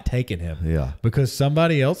 I'm not taking him. Yeah, because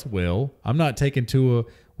somebody else will. I'm not taking Tua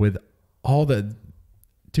with all the.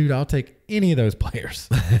 Dude, I'll take any of those players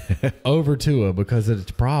over Tua because of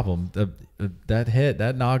the problem.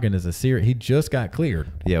 That noggin is a serious. He just got cleared.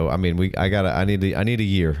 Yeah, I mean, I need a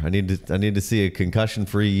year. I need to see a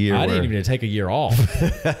concussion-free year. I didn't even take a year off.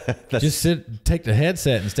 Just take the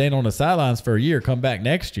headset and stand on the sidelines for a year. Come back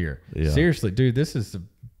next year. Yeah. Seriously, dude, this is a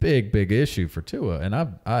big issue for Tua, and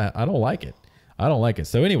I don't like it. I don't like it.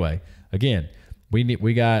 So anyway, again, we need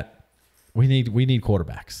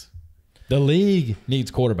quarterbacks. The league needs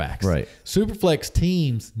quarterbacks. Right. Superflex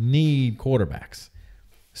teams need quarterbacks.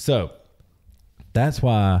 So that's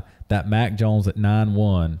why that Mac Jones at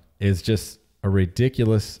 9-1 is just a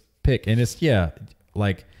ridiculous pick. And it's,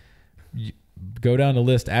 like, go down the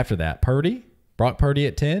list after that. Brock Purdy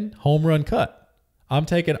at 10, home run cut. I'm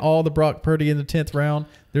taking all the Brock Purdy in the 10th round.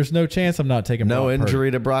 There's no chance I'm not taking no Brock injury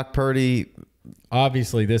Purdy. To Brock Purdy.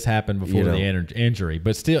 Obviously, this happened before the injury,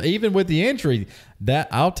 but still, even with the injury, that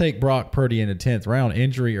I'll take Brock Purdy in the 10th round,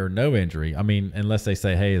 injury or no injury. I mean, unless they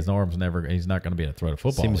say, hey, his arm's he's not going to be able to throw the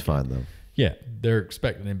football. Seems fine though. Yeah, they're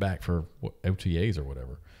expecting him back for OTAs or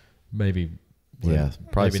whatever. Maybe.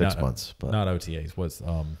 Probably 6 months, but not OTAs. Was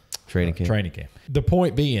training camp. Training camp. The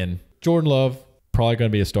point being, Jordan Love probably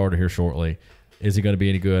going to be a starter here shortly. Is he going to be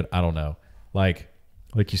any good? I don't know. Like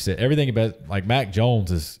you said, everything about like Mac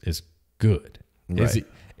Jones is good. Right.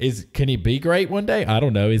 Can he be great one day? I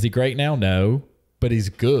don't know. Is he great now? No, but he's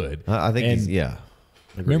good. I think he's Agreed.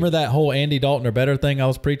 Remember that whole Andy Dalton or better thing I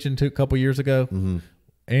was preaching to a couple years ago? Mm-hmm.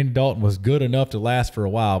 Andy Dalton was good enough to last for a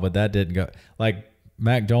while, but that didn't go. Like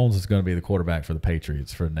Mac Jones is going to be the quarterback for the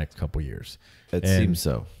Patriots for the next couple years. It seems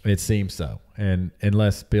so. It seems so. And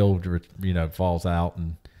unless Bill, falls out,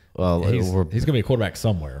 and he's going to be a quarterback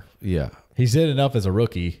somewhere. Yeah, he's did enough as a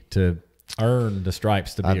rookie to earn the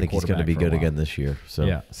stripes to be a quarterback. I think he's going to be good again this year.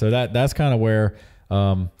 So so that's kind of where,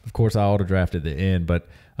 of course, I auto drafted at the end, but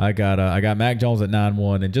I got Mac Jones at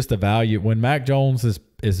 9-1, and just the value when Mac Jones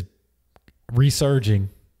is resurging,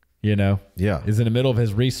 is in the middle of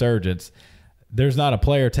his resurgence. There's not a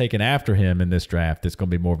player taken after him in this draft that's going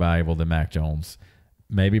to be more valuable than Mac Jones.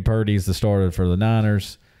 Maybe Purdy's the starter for the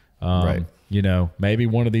Niners. Right. Maybe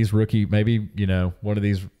one of these one of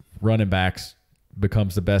these running backs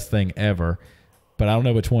becomes the best thing ever, but I don't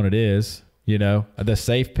know which one it is. The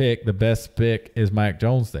safe pick, the best pick is Mac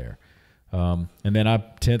Jones there. And then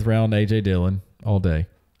 10th round AJ Dillon all day.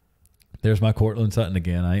 There's my Cortland Sutton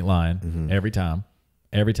again. I ain't lying. Mm-hmm. Every time.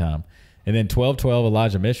 And then 12-12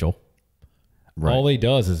 Elijah Mitchell. Right. All he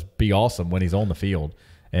does is be awesome when he's on the field.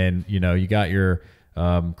 And, you got your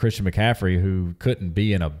Christian McCaffrey, who couldn't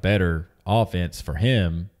be in a better offense for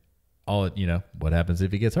him. What happens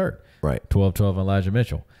if he gets hurt? Right. 12-12 Elijah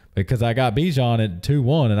Mitchell. Because I got Bijan at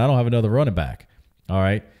 2-1, and I don't have another running back. All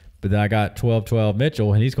right. But then I got 12-12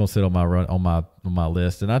 Mitchell, and he's going to sit on my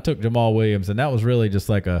list. And I took Jamal Williams, and that was really just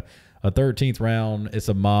like a 13th round. It's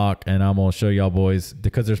a mock, and I'm going to show y'all boys,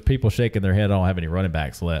 because there's people shaking their head. I don't have any running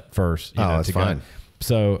backs left first. That's fine.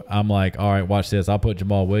 So I'm like, all right, watch this. I'll put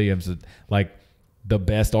Jamal Williams, like the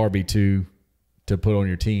best RB2 to put on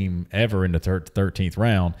your team ever in the 13th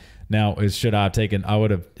round. Now, should I have taken? I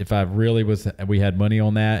would have, if I really we had money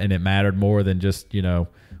on that, and it mattered more than just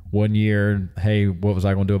 1 year. Hey, what was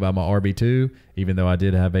I going to do about my RB2? Even though I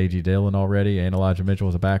did have AJ Dillon already, and Elijah Mitchell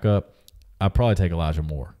was a backup. I'd probably take Elijah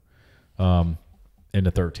Moore in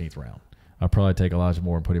the 13th round. I'd probably take Elijah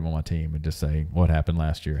Moore and put him on my team and just say what happened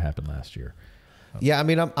last year happened last year. Yeah, I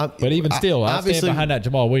mean, but even still, I stand behind that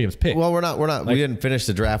Jamal Williams pick. Well, we're not. Like, we didn't finish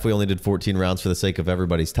the draft. We only did 14 rounds for the sake of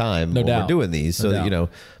everybody's time. No doubt. We're doing these, so you know.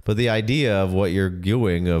 But the idea of what you're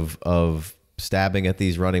doing of stabbing at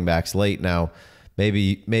these running backs late now,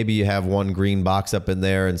 maybe you have one green box up in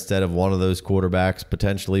there instead of one of those quarterbacks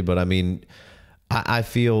potentially. But I mean, I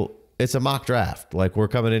feel it's a mock draft. Like we're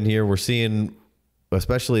coming in here, we're seeing,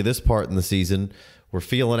 especially this part in the season. We're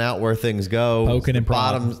feeling out where things go. Poking and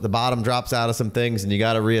the bottom drops out of some things, and you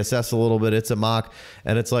got to reassess a little bit. It's a mock,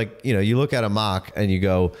 and it's like, you know, you look at a mock and you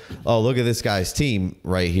go, "Oh, look at this guy's team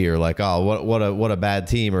right here." Like, "Oh, what a bad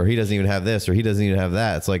team," or "He doesn't even have this," or "He doesn't even have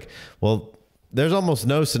that." It's like, well, there's almost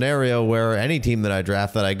no scenario where any team that I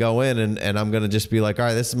draft that I go in and I'm going to just be like, all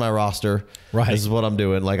right, this is my roster. Right. This is what I'm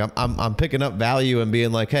doing. Like I'm picking up value and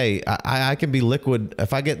being like, hey, I can be liquid.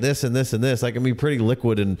 If I get this and this and this, I can be pretty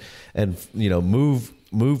liquid and you know, move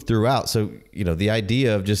throughout. So, you know, the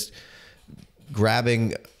idea of just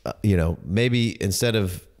grabbing, you know, maybe instead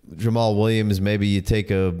of Jamal Williams, maybe you take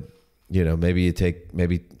maybe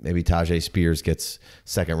Tajay Spears gets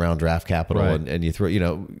second round draft capital, right, and you throw, you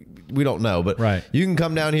know, we don't know, but right, you can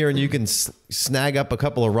come down here and you can snag up a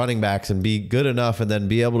couple of running backs and be good enough, and then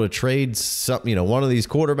be able to trade some, you know, one of these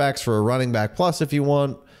quarterbacks for a running back plus if you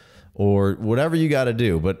want, or whatever you got to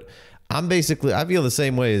do. But I feel the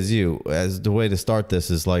same way as you. As the way to start this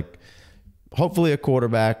is like, hopefully a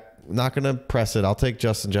quarterback. Not going to press it. I'll take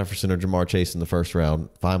Justin Jefferson or Jamar Chase in the first round.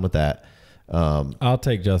 Fine with that. I'll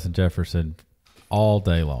take Justin Jefferson all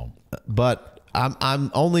day long. But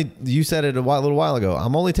I'm only, you said it a little while ago,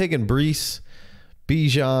 I'm only taking Breece,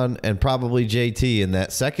 Bijan, and probably JT in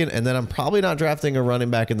that second, and then I'm probably not drafting a running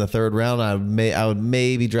back in the third round. I would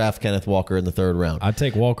maybe draft Kenneth Walker in the third round. I'd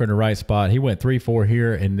take Walker in the right spot. He went 3-4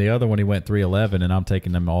 here, and the other one he went 3-11, and I'm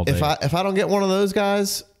taking them all day. If I don't get one of those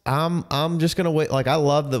guys, I'm just gonna wait. Like, I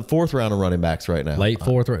love the fourth round of running backs right now. Late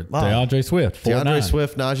fourth, DeAndre Swift, 4-9.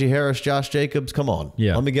 Swift, Najee Harris, Josh Jacobs. Come on,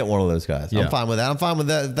 let me get one of those guys. Yeah. I'm fine with that. I'm fine with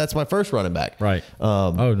that. That's my first running back. Right.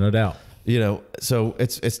 Oh, no doubt. You know, so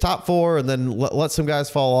it's top four, and then let some guys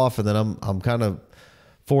fall off, and then I'm kind of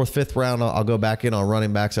fourth, fifth round. I'll go back in on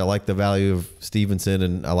running backs. I like the value of Stevenson,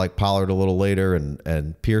 and I like Pollard a little later,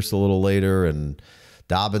 and Pierce a little later, and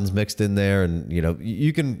Dobbins mixed in there, and you know,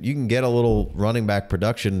 you can get a little running back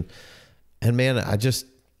production. And man,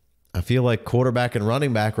 I feel like quarterback and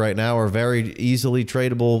running back right now are very easily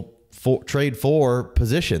tradable trade for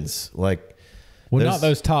positions. Like, well, not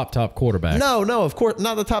those top quarterbacks. No, of course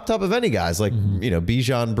not the top of any guys. Like, you know,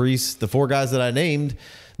 Bijan, Breece, the four guys that I named.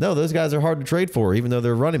 No, those guys are hard to trade for, even though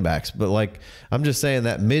they're running backs. But like, I'm just saying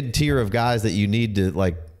that mid tier of guys that you need to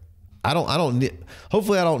like.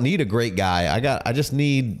 Hopefully I don't need a great guy.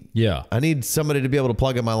 I need somebody to be able to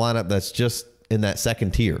plug in my lineup that's just in that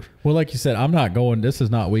second tier. Well, like you said, I'm not going, this is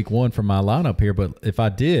not week one for my lineup here, but if I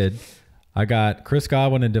did, I got Chris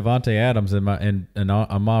Godwin and Devontae Adams and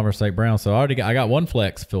Amon St. Brown. So I got one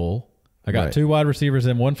flex full. I got two wide receivers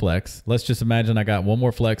in one flex. Let's just imagine I got one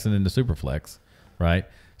more flex and then the super flex, right?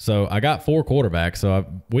 So I got four quarterbacks. So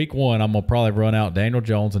week one, I'm going to probably run out Daniel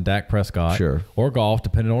Jones and Dak Prescott. Sure. Or Goff,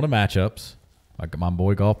 depending on the matchups. My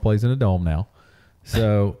boy Goff plays in a dome now.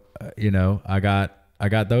 So, you know, I got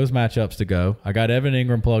those matchups to go. I got Evan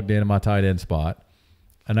Ingram plugged in my tight end spot.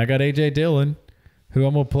 And I got A.J. Dillon, who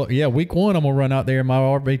I'm going to plug. Yeah, week one, I'm going to run out there, and my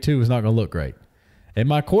RB2 is not going to look great. And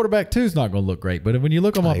my quarterback 2 is not going to look great. But when you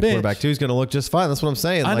look on my bench, quarterback 2 is going to look just fine. That's what I'm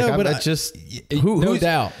saying. I know, but no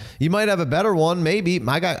doubt. You might have a better one, maybe.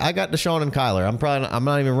 I got Deshaun and Kyler. I'm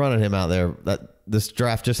not even running him out there. This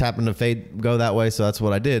draft just happened to go that way, so that's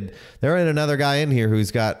what I did. There ain't another guy in here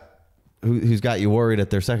who's got you worried at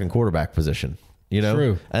their second quarterback position. You know,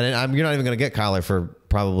 true. And you're not even going to get Kyler for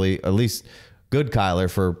probably, at least good Kyler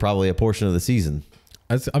for probably a portion of the season.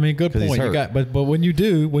 Good point. You got, but when you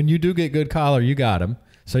do get good Kyler, you got him.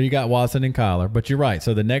 So you got Watson and Kyler. But you're right.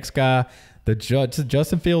 So the next guy, the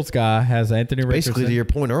Justin Fields guy, has Anthony Richardson. Basically, to your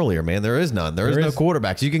point earlier, man, there is none. There is no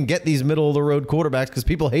quarterbacks. You can get these middle of the road quarterbacks because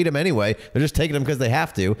people hate them anyway. They're just taking them because they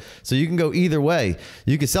have to. So you can go either way.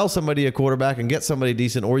 You can sell somebody a quarterback and get somebody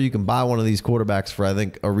decent, or you can buy one of these quarterbacks for, I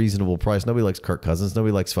think, a reasonable price. Nobody likes Kirk Cousins.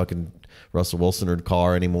 Nobody likes fucking Russell Wilson or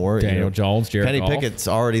Carr anymore. Daniel Jones, Jared Kenny Goff. Pickett's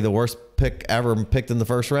already the worst pick ever picked in the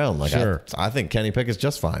first round. Like, sure. I think Kenny Pickett's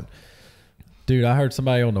just fine. Dude, I heard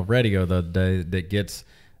somebody on the radio the other day that gets,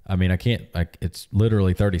 it's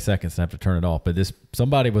literally 30 seconds to have to turn it off. But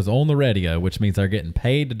somebody was on the radio, which means they're getting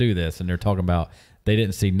paid to do this, and they're talking about they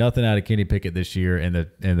didn't see nothing out of Kenny Pickett this year, and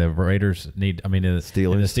the Raiders the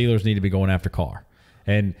Steelers need to be going after Carr.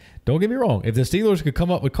 And don't get me wrong, if the Steelers could come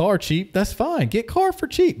up with Carr cheap, that's fine. Get Carr for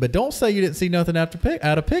cheap, but don't say you didn't see nothing out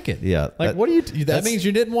of Pickett. Yeah, like what do you? That means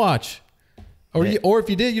you didn't watch, or if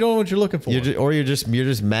you did, you don't know what you're looking for. You're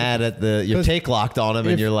just mad at you're take locked on him,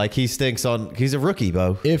 and you're like, he stinks on. He's a rookie,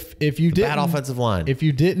 Bo. If you did bad offensive line. If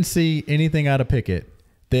you didn't see anything out of Pickett,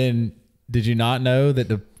 then did you not know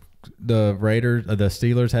that the Raiders, the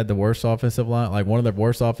Steelers had the worst offensive line, like one of the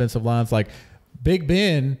worst offensive lines? Like Big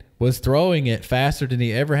Ben was throwing it faster than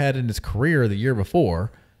he ever had in his career the year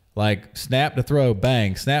before. Like snap to throw,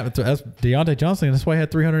 bang, snap to throw. That's Deontay Johnson. That's why he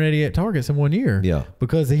had 388 targets in 1 year. Yeah,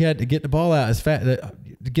 because he had to get the ball out as fast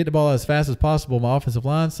as possible. My offensive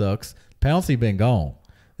line sucks. Pouncey been gone.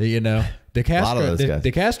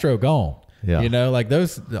 DeCastro gone. Yeah. Like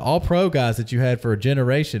those all-pro guys that you had for a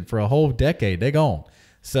generation, for a whole decade, they gone.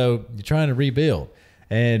 So you're trying to rebuild,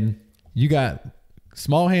 and you got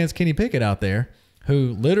small hands Kenny Pickett out there,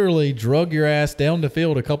 who literally drug your ass down the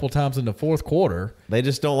field a couple times in the fourth quarter. They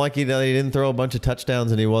just don't like he didn't throw a bunch of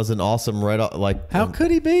touchdowns and he wasn't awesome right off. Like how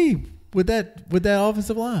could he be with that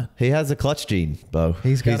offensive line? He has a clutch gene, Bo.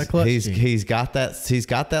 He's got a clutch gene. He's got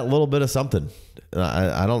that little bit of something.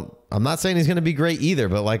 I'm not saying he's going to be great either,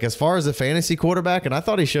 but like as far as a fantasy quarterback, and I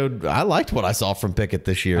liked what I saw from Pickett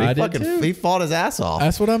this year. He fought his ass off.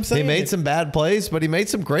 That's what I'm saying. He made some bad plays, but he made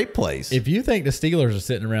some great plays. If you think the Steelers are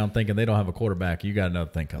sitting around thinking they don't have a quarterback, you got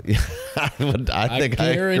another thing coming. I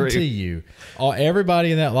guarantee you,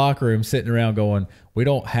 everybody in that locker room sitting around going, we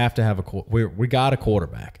don't have to have we got a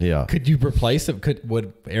quarterback. Yeah. Could you replace him?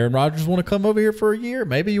 Would Aaron Rodgers want to come over here for a year?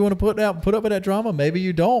 Maybe you want to put up with that drama. Maybe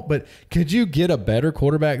you don't. But could you get a better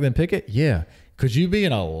quarterback than Pickett? Yeah. Could you be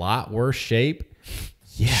in a lot worse shape?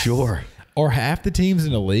 Yes. Sure. Or half the teams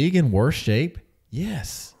in the league in worse shape?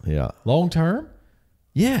 Yes. Yeah. Long term?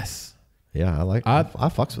 Yes. Yeah, I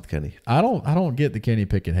fucks with Kenny. I don't get the Kenny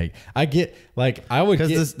Pickett hate. I get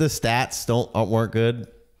because the stats weren't good.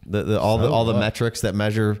 All the metrics that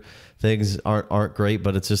measure things aren't great,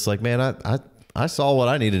 but it's just like, man, I saw what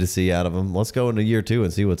I needed to see out of him. Let's go into year 2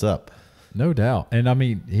 and see what's up. No doubt. And I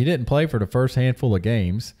mean, he didn't play for the first handful of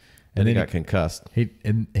games, and then he got concussed.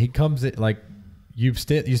 He comes in like you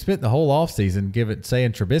spent the whole offseason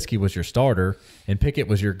saying Trubisky was your starter and Pickett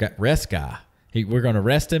was your rest guy. We're going to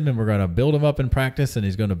rest him and we're going to build him up in practice, and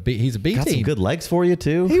he's a B team. Got some good legs for you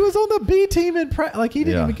too. He was on the B team in practice. Like he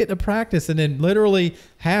didn't even get to practice, and then literally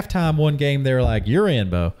halftime one game they were like, "You're in,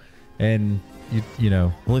 Bo," and you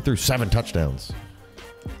know only threw 7 touchdowns.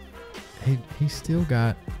 He still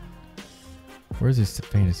got. Where's his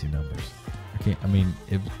fantasy numbers? It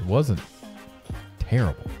wasn't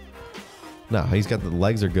terrible. No, he's got the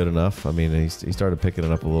legs are good enough. I mean, he started picking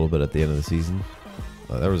it up a little bit at the end of the season.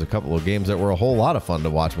 There was a couple of games that were a whole lot of fun to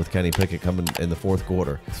watch with Kenny Pickett coming in the fourth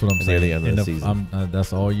quarter. That's what I'm saying. At the end of the season.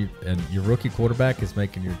 That's all you. And your rookie quarterback is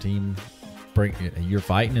making your team you're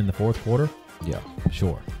fighting in the fourth quarter. Yeah,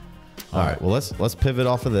 sure. All right. Well, let's pivot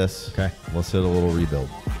off of this. Okay. Let's hit a little rebuild.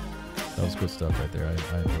 That was good stuff right there. I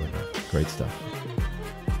enjoyed that. Great stuff.